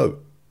wanted to do.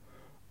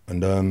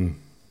 And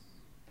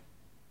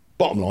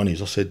bottom line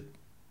is,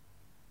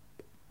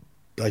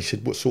 they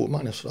said, what sort of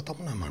money? I said, I don't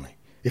want no money.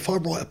 If I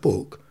write a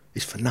book,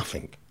 it's for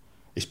nothing.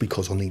 It's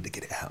because I need to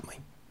get it out of me.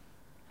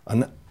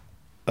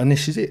 And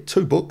this is it.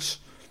 2 books,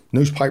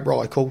 newspaper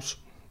articles,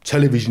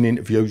 television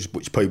interviews,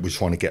 which people was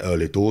trying to get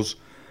earlier doors.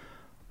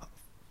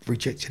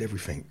 Rejected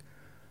everything.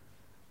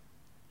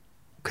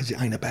 Because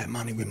it ain't about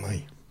money with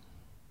me.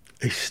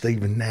 It's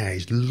Stephen now.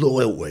 His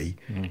loyalty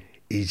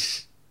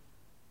is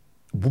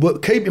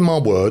keeping my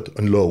word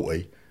and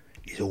loyalty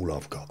is all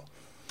I've got.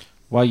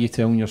 Why are you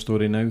telling your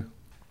story now?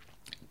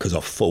 Because I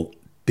thought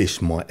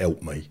this might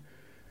help me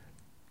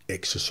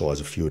exercise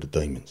a few of the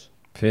demons.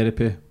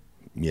 Therapy.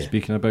 Yeah.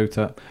 Speaking about it,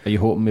 are you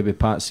hoping maybe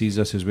Pat sees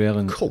this as well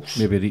and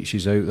maybe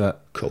reaches out that?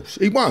 Of course.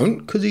 He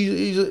won't, because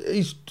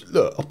he's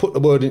look, I put the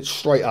word in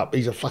straight up,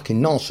 he's a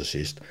fucking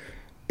narcissist.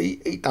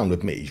 He don't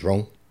admit he's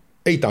wrong.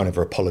 He don't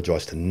ever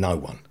apologise to no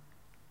one.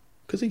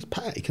 Because he's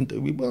Pat, he can do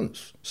what he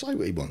wants, say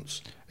what he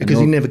wants. Because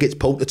he never gets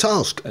pulled to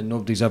task. And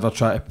nobody's ever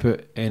tried to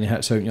put any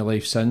hits out in your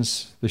life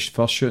since the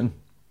first shooting?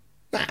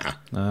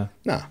 Nah.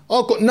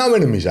 I've got no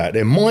enemies out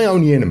there. My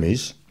only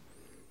enemies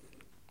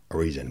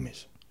are his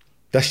enemies.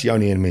 That's the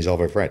only enemies I've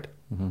ever had.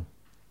 Mm-hmm.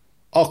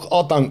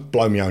 I don't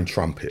blow my own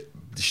trumpet.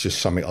 It's just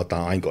something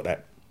I ain't got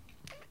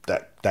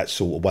that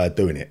sort of way of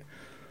doing it.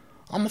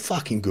 I'm a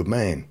fucking good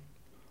man.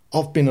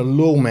 I've been a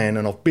loyal man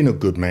and I've been a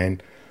good man.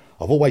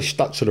 I've always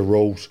stuck to the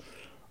rules.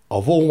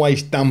 I've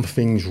always done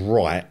things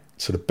right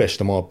to the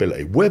best of my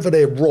ability. Whether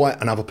they're right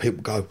and other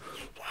people go,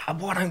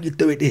 why don't you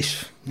do it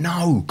this?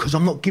 No, because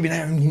I'm not giving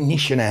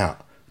ammunition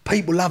out.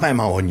 People love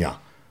ammo on you.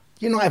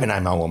 You're not having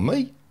ammo on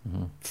me.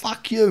 Mm-hmm.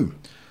 Fuck you.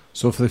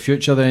 So for the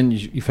future then,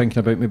 you're thinking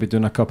about maybe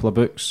doing a couple of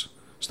books,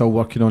 still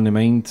working on the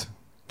mind,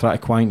 try to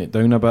quieten it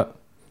down a bit,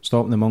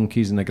 stopping the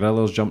monkeys and the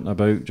grillers jumping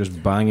about,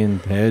 just banging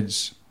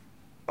heads?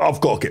 I've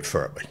got to get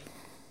therapy.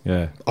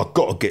 Yeah. I've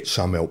got to get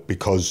some help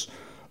because,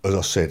 as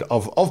I said,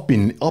 I've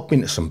been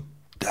to some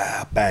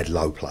bad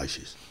low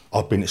places.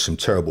 I've been to some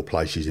terrible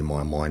places in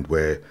my mind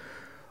where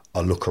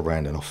I look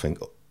around and I think,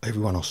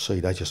 everyone I see,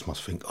 they just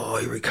must think, oh,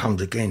 here he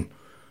comes again.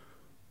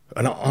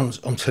 And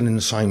I'm telling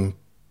the same,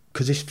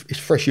 because it's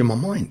fresh in my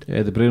mind.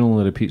 Yeah, the brain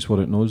only repeats what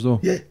it knows, though.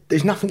 Yeah,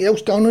 there's nothing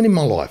else going on in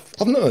my life.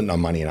 I've not earned no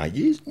money in 8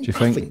 years. Do you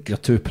think you're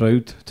too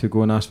proud to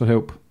go and ask for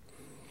help?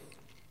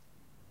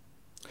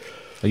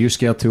 Are you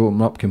scared to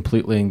open up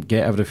completely and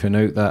get everything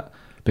out that...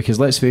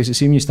 Because let's face it,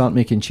 see when you start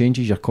making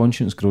changes, your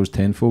conscience grows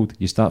tenfold.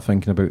 You start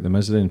thinking about the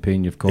misery and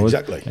pain you've caused.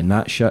 Exactly. And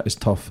that shit is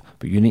tough.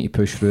 But you need to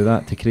push through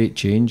that to create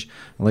change.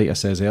 And like I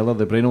said earlier,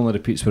 the brain only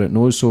repeats what it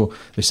knows. So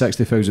the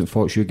 60,000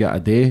 thoughts you get a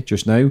day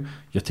just now,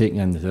 you're taking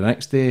into the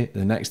next day,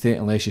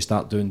 unless you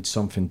start doing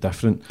something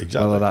different.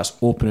 Exactly. Whether that's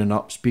opening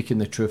up, speaking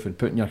the truth and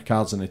putting your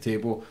cards on the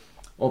table.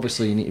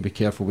 Obviously, you need to be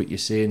careful what you're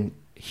saying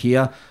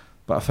here.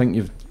 But I think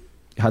you've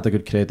had a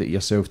good credit to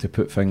yourself to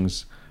put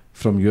things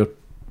from your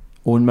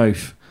own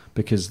mouth.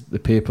 Because the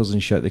papers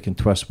and shit, they can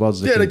twist words,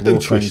 they can blow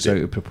things out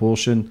of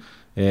proportion.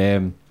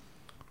 But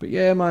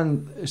yeah,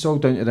 man, it's all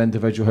down to the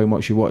individual how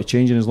much you want to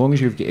change. And as long as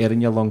you've got air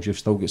in your lungs, you've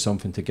still got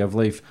something to give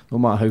life. No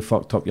matter how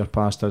fucked up your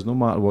past is, no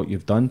matter what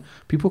you've done,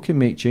 people can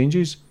make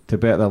changes to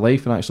better their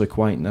life and actually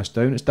quieten this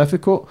down. It's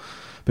difficult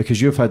because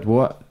you've had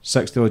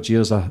 60 odd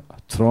years of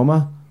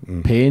trauma,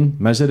 pain,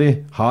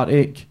 misery,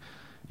 heartache.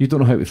 You don't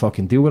know how to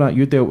fucking deal with that.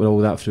 You dealt with all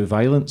that through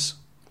violence.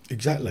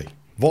 Exactly.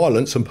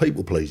 Violence and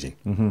people pleasing.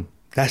 Mm-hmm.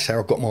 That's how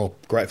I got my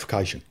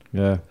gratification.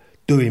 Yeah.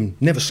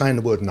 Never saying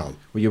the word no.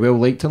 Were you well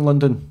liked in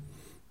London?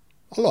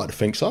 I like to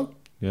think so.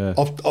 Yeah.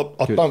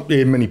 I don't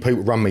hear many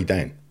people run me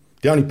down.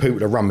 The only people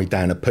that run me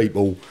down are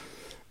people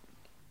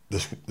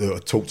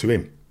that talk to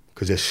him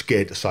because they're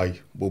scared to say,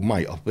 well,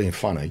 mate, I'm being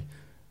funny.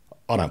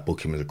 I don't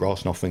book him as a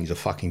grass and I think he's a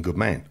fucking good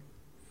man.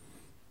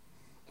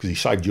 Because he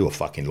saved you a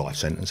fucking life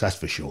sentence, that's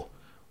for sure.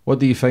 What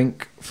do you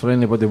think, for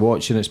anybody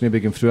watching, it's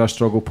maybe going through a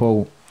struggle,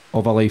 Paul,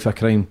 of a life of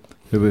crime,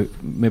 who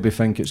would maybe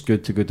think it's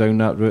good to go down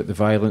that route, the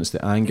violence,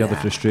 the anger, the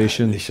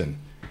frustration? Listen,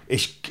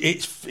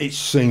 it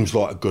seems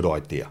like a good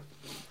idea.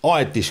 I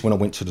had this when I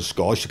went to the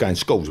school. I used to go in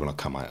schools when I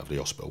come out of the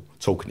hospital,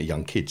 talking to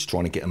young kids,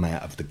 trying to get them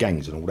out of the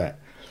gangs and all that.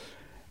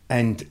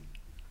 And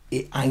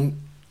it ain't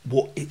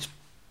what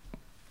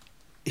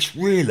it's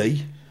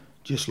really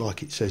just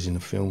like it says in the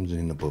films and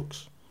in the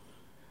books.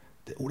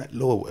 All that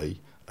loyalty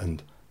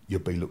and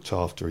you'll be looked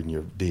after in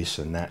your this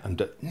and that and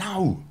that.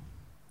 No,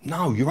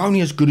 you're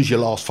only as good as your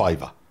last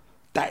favour.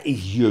 That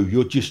is you.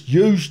 You're just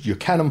used, you're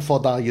cannon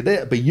fodder, you're there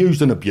to be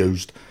used and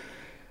abused.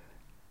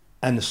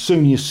 And the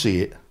sooner you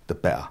see it, the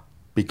better.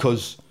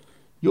 Because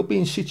you'll be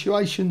in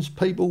situations,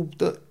 people,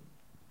 that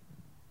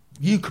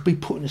you could be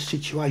put in a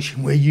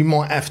situation where you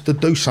might have to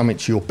do something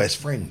to your best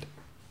friend.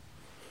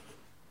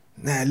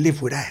 Now,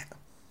 live with that.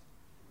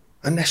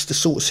 And that's the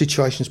sort of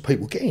situations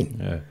people get in.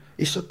 Yeah.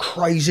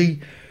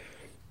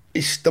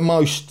 It's the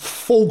most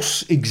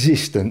false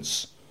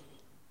existence.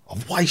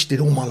 I've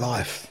wasted all my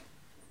life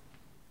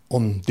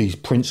on these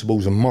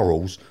principles and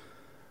morals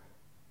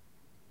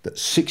that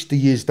 60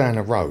 years down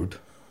the road,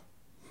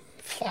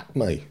 fuck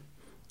me.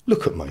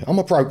 Look at me, I'm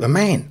a broken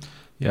man.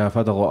 Yeah, I've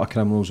had a lot of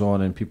criminals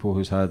on and people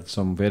who's had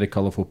some very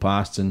colourful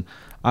pasts, and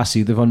I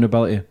see the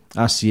vulnerability.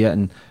 I see it,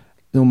 and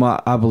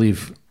I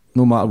believe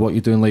no matter what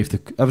you do in life,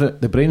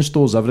 the brain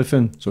stores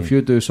everything. So if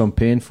you do some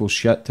painful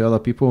shit to other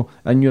people,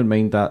 in your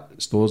mind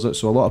that stores it.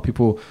 So a lot of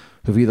people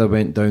who've either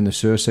went down the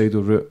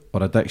suicidal route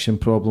or addiction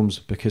problems,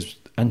 because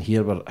in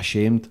here we're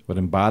ashamed, we're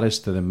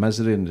embarrassed to the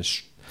misery and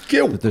the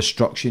guilt, the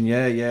destruction,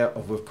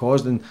 of we've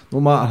caused. And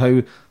no matter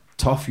how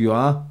tough you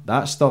are,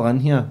 that's still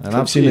in here. And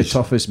I've seen the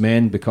toughest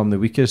men become the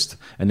weakest,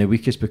 and the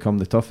weakest become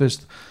the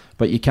toughest.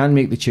 But you can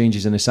make the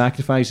changes and the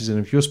sacrifices, and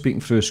if you're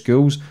speaking through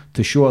schools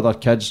to show other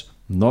kids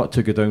not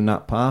to go down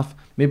that path,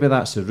 maybe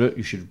that's the route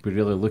you should be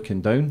really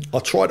looking down. I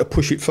tried to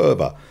push it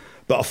further,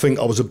 but I think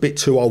I was a bit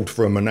too old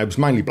for them, and they was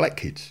mainly black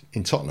kids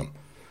in Tottenham.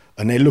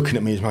 And they're looking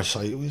at me as much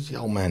say, "Who's the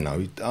old man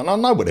though?" And I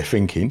know what they're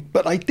thinking,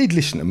 but they did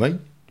listen to me.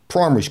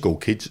 Primary school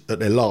kids at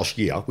their last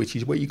year, which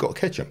is where you got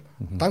to catch them.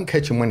 Mm-hmm. Don't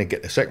catch them when they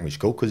get to secondary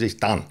school, because it's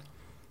done.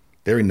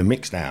 They're in the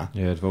mix now.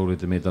 Yeah, they've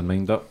already made their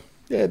mind up.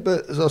 Yeah,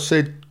 but as I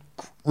said,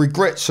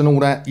 regrets and all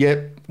that. Yeah,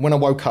 when I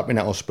woke up in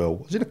that hospital,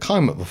 I was in a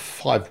coma for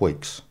 5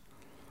 weeks.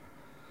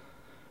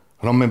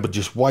 And I remember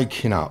just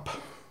waking up,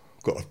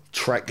 got a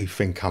tracky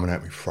thing coming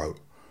out my throat.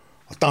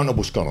 I don't know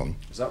what's gone on.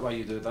 Is that why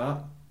you do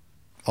that?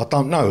 I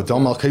don't know.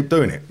 I keep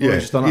doing it. Well,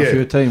 you've done it a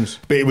few times.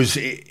 But it was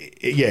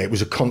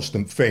a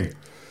constant thing.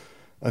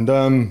 And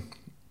and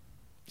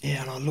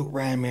I looked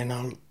round me,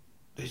 and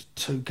there's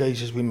 2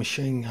 geezers with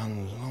machine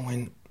guns.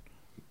 And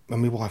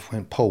my wife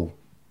went, "Paul,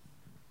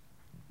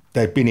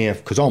 they've been here,"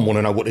 because I want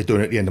to know what they're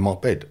doing at the end of my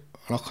bed.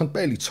 And I can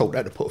barely talk. They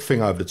had to put a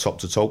thing over the top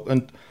to talk.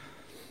 And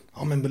I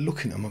remember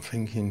looking at him and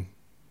thinking,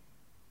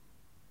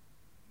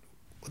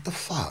 what the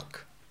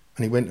fuck?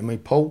 And he went to me,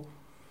 "Paul,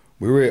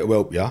 we're here to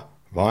help you,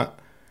 right?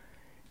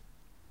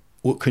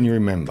 What can you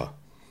remember?"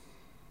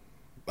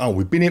 "Oh,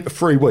 we've been here for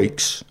 3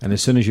 weeks. And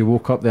as soon as you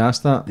woke up, they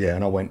asked that? Yeah,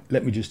 and I went,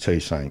 "Let me just tell you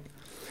something.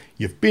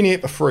 You've been here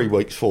for 3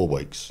 weeks, 4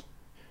 weeks.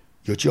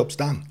 Your job's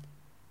done.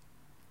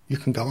 You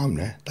can go home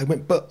now." They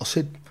went, "But," I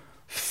said,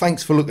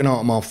 "thanks for looking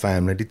after my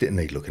family. They didn't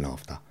need looking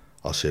after."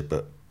 I said,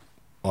 "But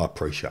I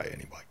appreciate it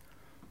anyway."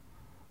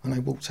 And they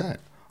walked out.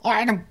 I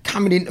had them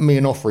coming into me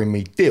and offering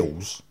me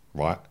deals,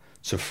 right,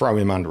 to throw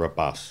him under a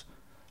bus.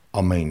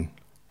 I mean,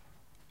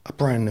 a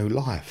brand new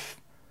life.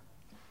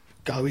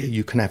 Go here,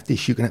 you can have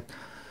this, you can have...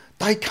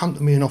 They come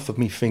to me and offered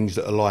me things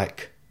that are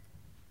like,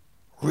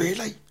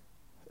 really?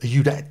 Are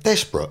you that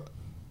desperate?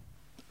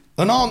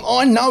 And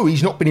I know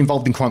he's not been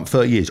involved in crime for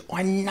 30 years.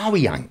 I know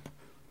he ain't.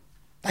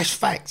 That's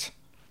fact.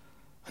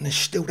 And they're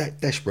still that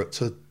desperate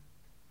to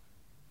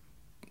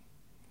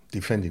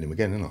defending him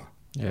again, aren't I?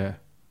 Yeah.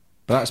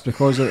 But that's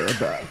because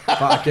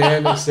but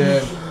again, it's...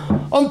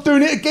 I'm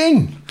doing it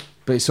again.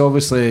 But it's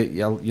obviously,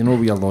 you know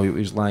where your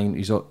loyalty's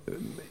lying.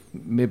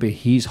 Maybe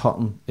he's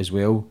hurting as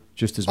well,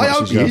 just as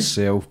much as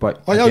yourself.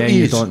 But again,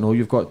 you don't know.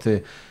 You've got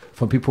to,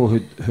 for people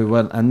who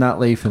weren't in that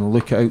life and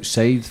look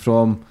outside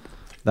from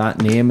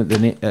that name,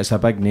 it's a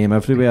big name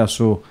everywhere.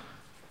 So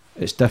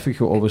it's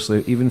difficult,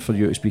 obviously, even for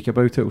you to speak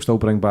about it. It will still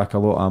bring back a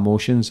lot of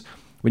emotions.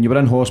 When you were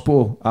in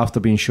hospital after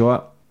being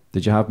shot,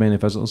 did you have many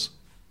visitors?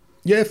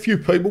 Yeah, a few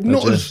people.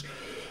 Not as...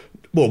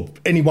 Well,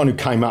 anyone who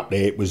came up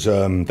there, it was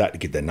that to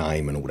give their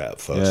name and all that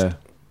at first. Yeah.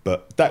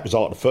 But that was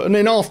after first. And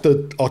then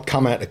after I'd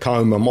come out of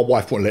coma, my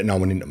wife wouldn't let no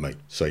one into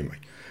see me.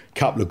 A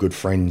couple of good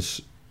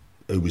friends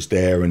who was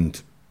there,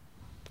 and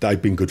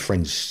they've been good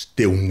friends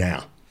still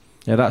now.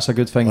 Yeah, that's a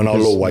good thing. And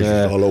I'll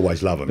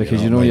always love them.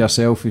 Because you know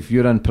yourself, if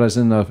you're in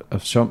prison or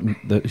if something,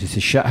 the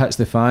shit hits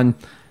the fan,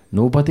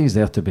 nobody's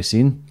there to be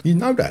seen. You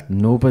know that.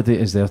 Nobody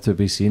is there to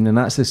be seen. And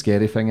that's the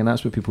scary thing, and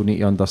that's what people need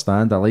to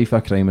understand. A life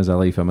of crime is a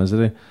life of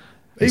misery.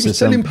 He was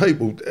telling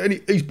people,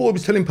 his boy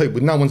was telling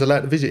people, no one's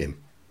allowed to visit him.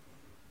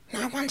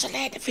 No one's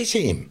allowed to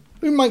visit him.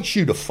 Who makes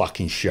you the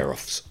fucking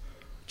sheriffs?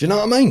 Do you know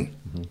what I mean?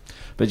 Mm-hmm.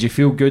 But do you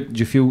feel good? Do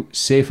you feel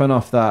safe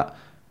enough that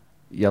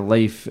your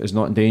life is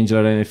not in danger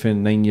or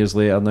anything 9 years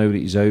later now that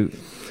he's out?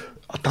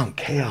 I don't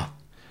care.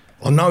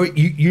 I know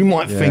you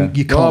might think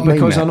you can't mean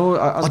because that.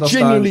 I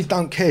genuinely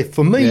don't care.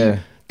 For me,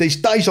 these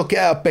days I get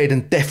out of bed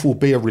and death will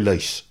be a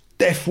release.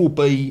 Death will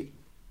be...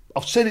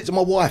 I've said it to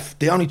my wife,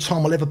 the only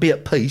time I'll ever be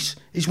at peace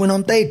is when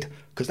I'm dead,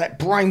 because that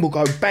brain will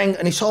go bang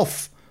and it's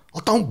off. I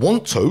don't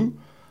want to,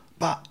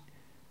 but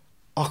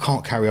I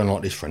can't carry on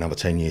like this for another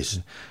 10 years.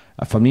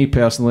 For me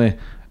personally,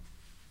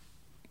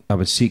 I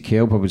would seek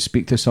help. I would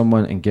speak to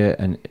someone and get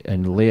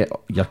and lay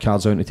your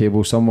cards out on the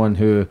table. Someone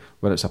who,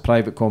 where it's a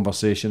private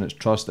conversation, it's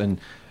trust, and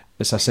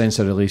it's a sense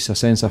of release, a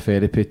sense of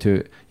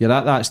therapy. You're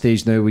at that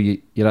stage now where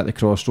you're at the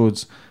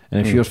crossroads,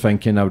 and if you're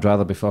thinking, I would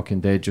rather be fucking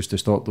dead just to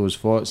stop those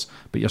thoughts,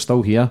 but you're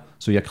still here,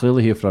 so you're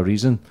clearly here for a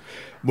reason.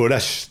 Well,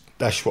 that's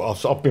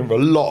what I've been for a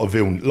lot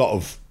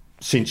of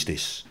since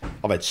this.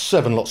 I've had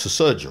 7 lots of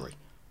surgery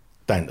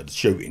down to the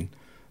shooting,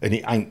 and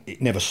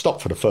it never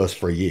stopped for the first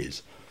 3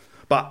 years.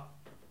 But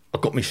I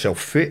got myself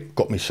fit,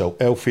 got myself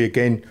healthy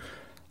again,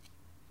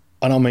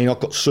 and I mean, I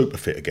got super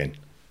fit again.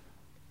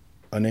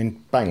 And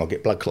then bang, I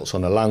get blood clots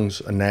on the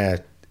lungs, and now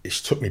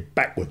it's took me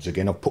backwards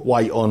again. I've put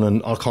weight on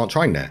and I can't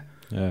train now.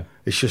 Yeah.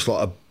 It's just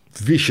like a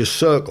vicious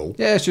circle.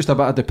 Yeah, it's just a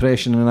bit of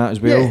depression and that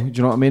as well. Yeah. Do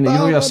you know what I mean? You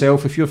know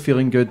yourself, if you're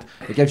feeling good,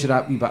 it gives you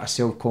that wee bit of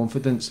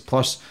self-confidence.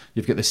 Plus,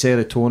 you've got the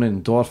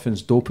serotonin,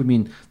 endorphins,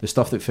 dopamine, the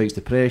stuff that fights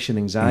depression,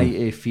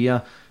 anxiety,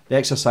 fear. The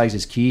exercise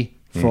is key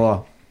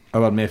for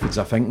our methods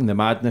of thinking, the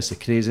madness, the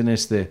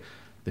craziness, the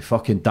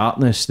fucking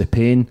darkness, the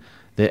pain.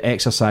 The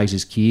exercise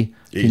is key.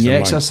 Can you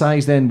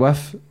exercise then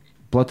with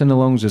blood in the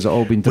lungs? Has it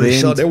all been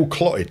drained? Well, they're all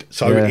clotted.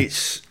 So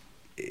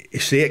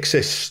it's the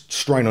excess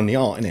strain on the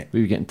heart, isn't it?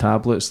 We were getting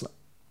tablets.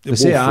 They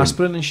say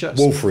aspirin and shit.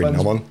 Warfarin,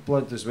 I'm on.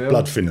 Blood as well.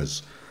 Blood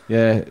thinners.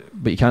 Yeah,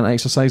 but you can't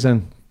exercise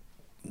then?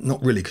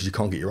 Not really, because you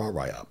can't get your heart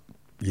rate up.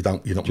 You're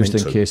not Just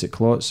meant to. in case it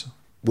clots?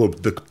 Well,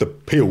 the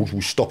pills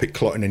will stop it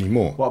clotting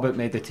anymore. What about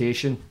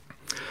meditation?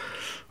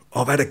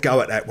 I've had a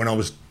go at that when I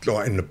was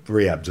like in the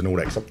rehabs and all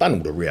that, because I've done all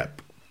the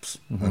rehabs,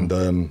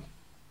 and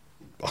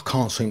I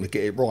can't seem to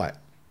get it right.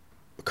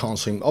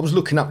 I was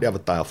looking up the other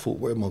day, I thought,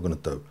 what am I going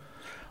to do?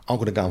 I'm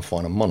going to go and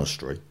find a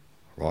monastery,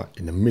 right,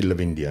 in the middle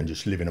of India, and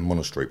just live in a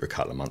monastery for a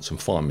couple of months and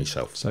find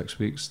myself. 6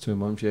 weeks, 2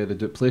 months, yeah.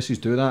 Places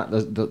do that.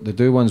 They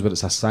do ones where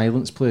it's a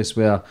silence place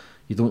where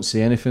you don't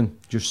say anything,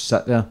 just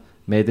sit there,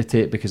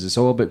 meditate, because it's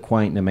all about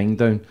quieting the mind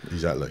down.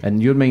 Exactly.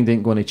 And your mind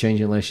ain't going to change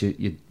unless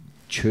you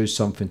choose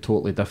something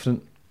totally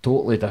different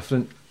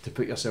to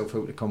put yourself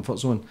out of the comfort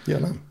zone. Yeah,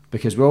 no.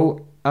 Because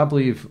I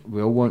believe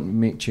we all want to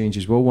make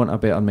changes, we all want a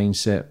better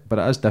mindset, but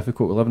it is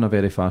difficult. We live in a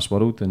very fast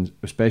world, and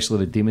especially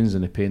the demons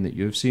and the pain that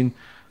you've seen,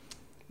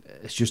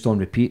 it's just on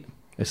repeat.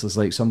 It's just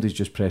like somebody's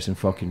just pressing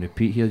fucking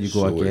repeat. Here you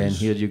go again,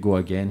 here you go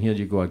again, here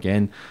you go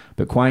again.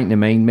 But quieting the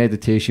mind,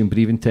 meditation,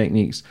 breathing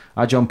techniques.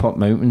 I jump up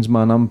mountains,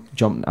 man.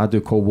 I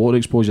do cold water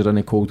exposure in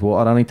the cold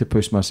water. I need to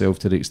push myself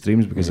to the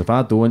extremes, because if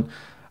I don't,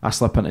 I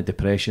slip into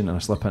depression, and I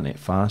slip into it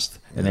fast,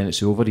 and then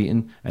it's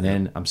overeating, and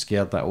then I'm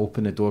scared that I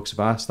open the door, because if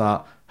I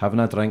start having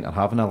a drink or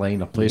having a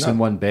line or placing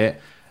one bet,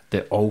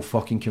 they all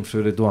fucking come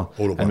through the door,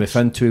 and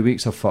within 2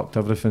 weeks I've fucked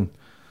everything.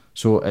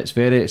 So it's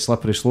very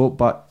slippery slope,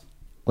 but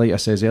like I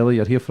says earlier,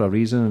 you're here for a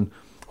reason, and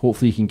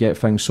hopefully you can get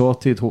things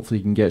sorted, hopefully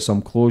you can get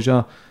some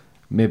closure,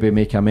 maybe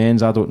make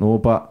amends, I don't know,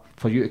 but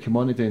for you to come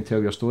on today and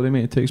tell your story,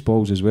 mate, it takes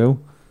balls as well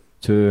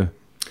to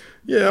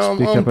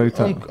speak about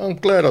it. I'm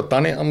glad I've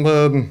done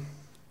it.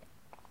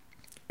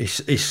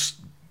 It's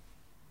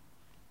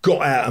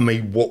got out of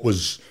me what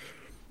was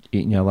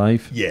eating you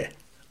alive. Yeah.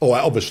 All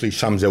right, obviously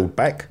some's held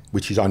back,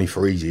 which is only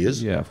for his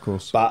ears. Yeah, of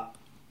course. But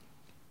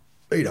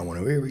he don't want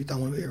to hear it. He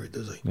don't want to hear it,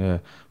 does he? Yeah.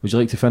 Would you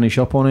like to finish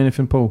up on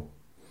anything, Paul?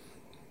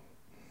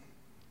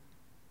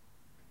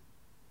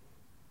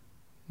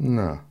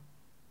 No.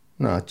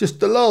 Just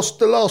the last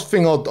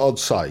thing I'd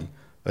say,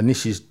 and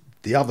this is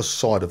the other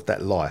side of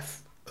that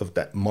life, of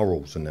that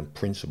morals and them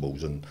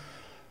principles and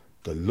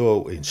the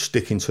loyalty and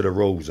sticking to the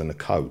rules and the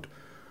code.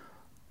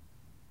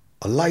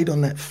 I laid on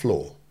that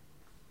floor,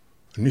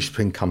 and this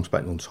thing comes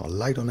back all the time. I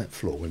laid on that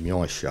floor with my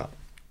eyes shut,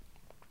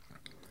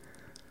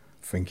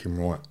 thinking,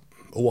 right,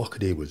 all I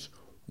could hear was,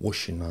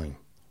 what's your name?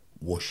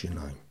 What's your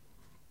name?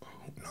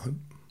 No, I'm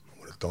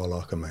going to die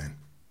like a man.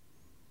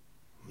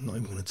 I'm not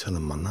even going to tell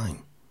him my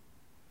name.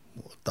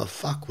 What the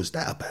fuck was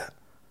that about?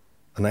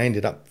 And I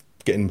ended up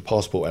getting the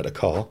passport out of the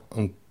car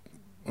and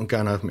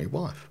going over with my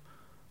wife.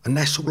 And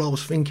that's all I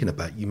was thinking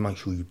about. You make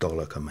sure you die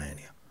like a man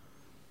here.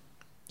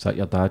 Is that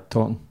your dad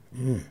talking?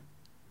 Yeah.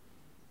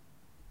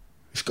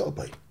 It's got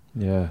to be.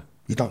 Yeah.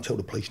 You don't tell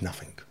the police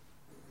nothing.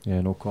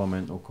 Yeah, no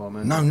comment.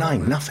 No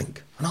name, nothing.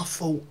 And I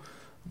thought,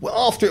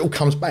 well, after it all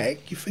comes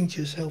back, you think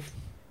to yourself,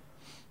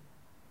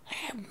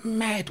 how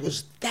mad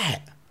was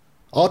that?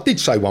 I did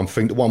say one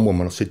thing to one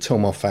woman. I said, tell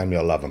my family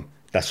I love them.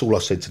 That's all I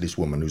said to this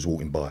woman who was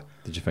walking by.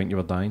 Did you think you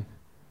were dying?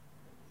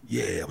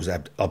 Yeah,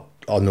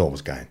 I knew I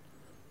was going.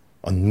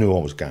 I knew I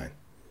was going.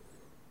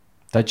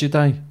 Did you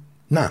die?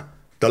 No.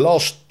 The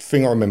last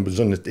thing I remember was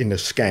in the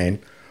scan,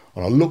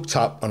 and I looked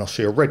up and I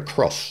see a red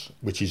cross,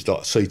 which is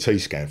like a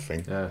CT scan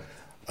thing. Yeah.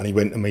 And he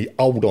went to me,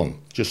 hold on,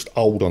 just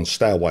hold on,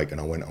 stay awake.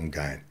 And I went, I'm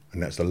going.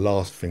 And that's the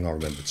last thing I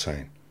remembered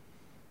saying.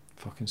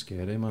 Fucking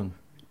scary, man.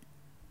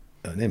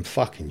 And them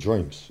fucking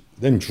dreams.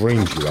 Them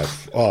dreams you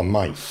have. Oh,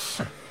 mate.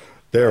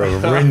 They're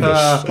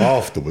horrendous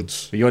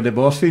afterwards. Were you on the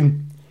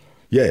morphine?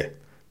 Yeah.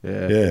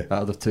 Yeah. That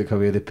would have took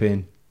away the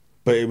pain.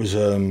 But it was,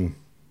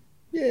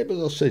 yeah, but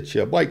as I said to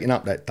you, waking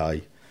up that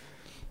day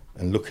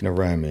and looking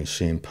around me and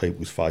seeing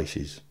people's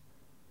faces.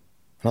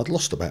 And I'd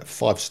lost about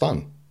 5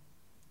 stone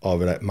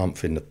over that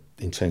month in the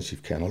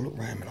intensive care. And I looked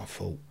around me and I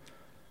thought,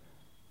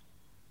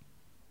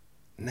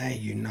 now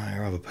you know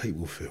how other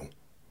people feel.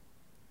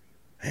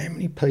 How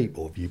many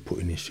people have you put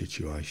in this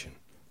situation?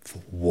 For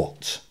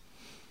what?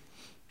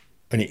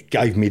 And it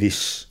gave me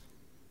this,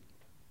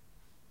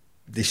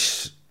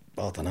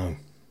 I don't know.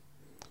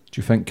 Do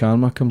you think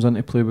karma comes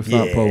into play with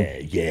that, Paul?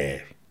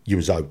 Yeah. You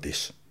was owed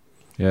this.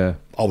 Yeah.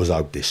 I was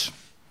owed this.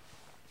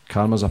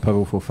 Karma's a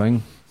powerful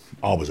thing.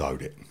 I was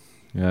owed it.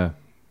 Yeah.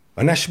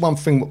 And that's one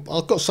thing,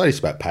 I've got to say this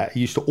about Pat. He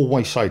used to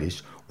always say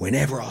this.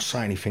 Whenever I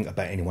say anything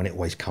about anyone, it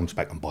always comes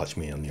back and bites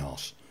me on the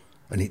arse.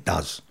 And it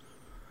does.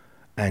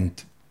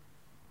 And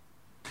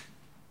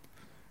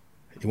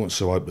he wants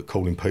to hope that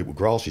calling people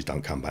grasses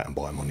don't come back and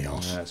bite him on the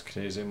arse. Yeah, it's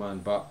crazy, man.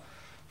 But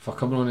for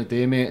coming on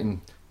today, mate,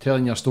 and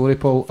telling your story,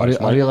 Paul, Thanks,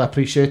 I really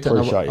appreciate it.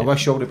 I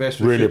wish you all the best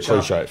for the future. Really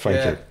appreciate it.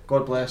 Thank you.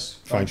 God bless.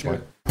 Thanks,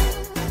 mate.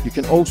 You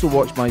can also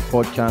watch my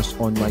podcast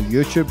on my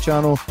YouTube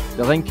channel.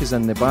 The link is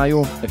in the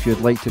bio if you'd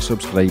like to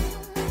subscribe.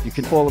 You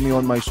can follow me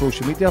on my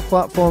social media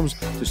platforms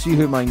to see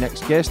who my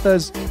next guest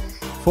is.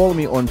 Follow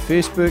me on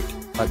Facebook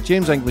at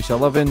James English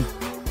 11,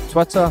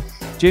 Twitter,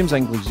 James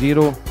English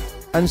 0,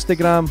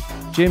 Instagram,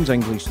 James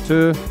English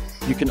too.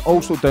 You can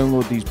also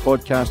download these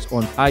podcasts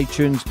on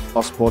iTunes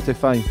or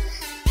Spotify.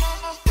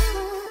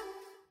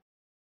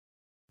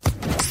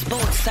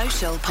 Sports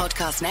Social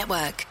Podcast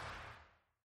Network.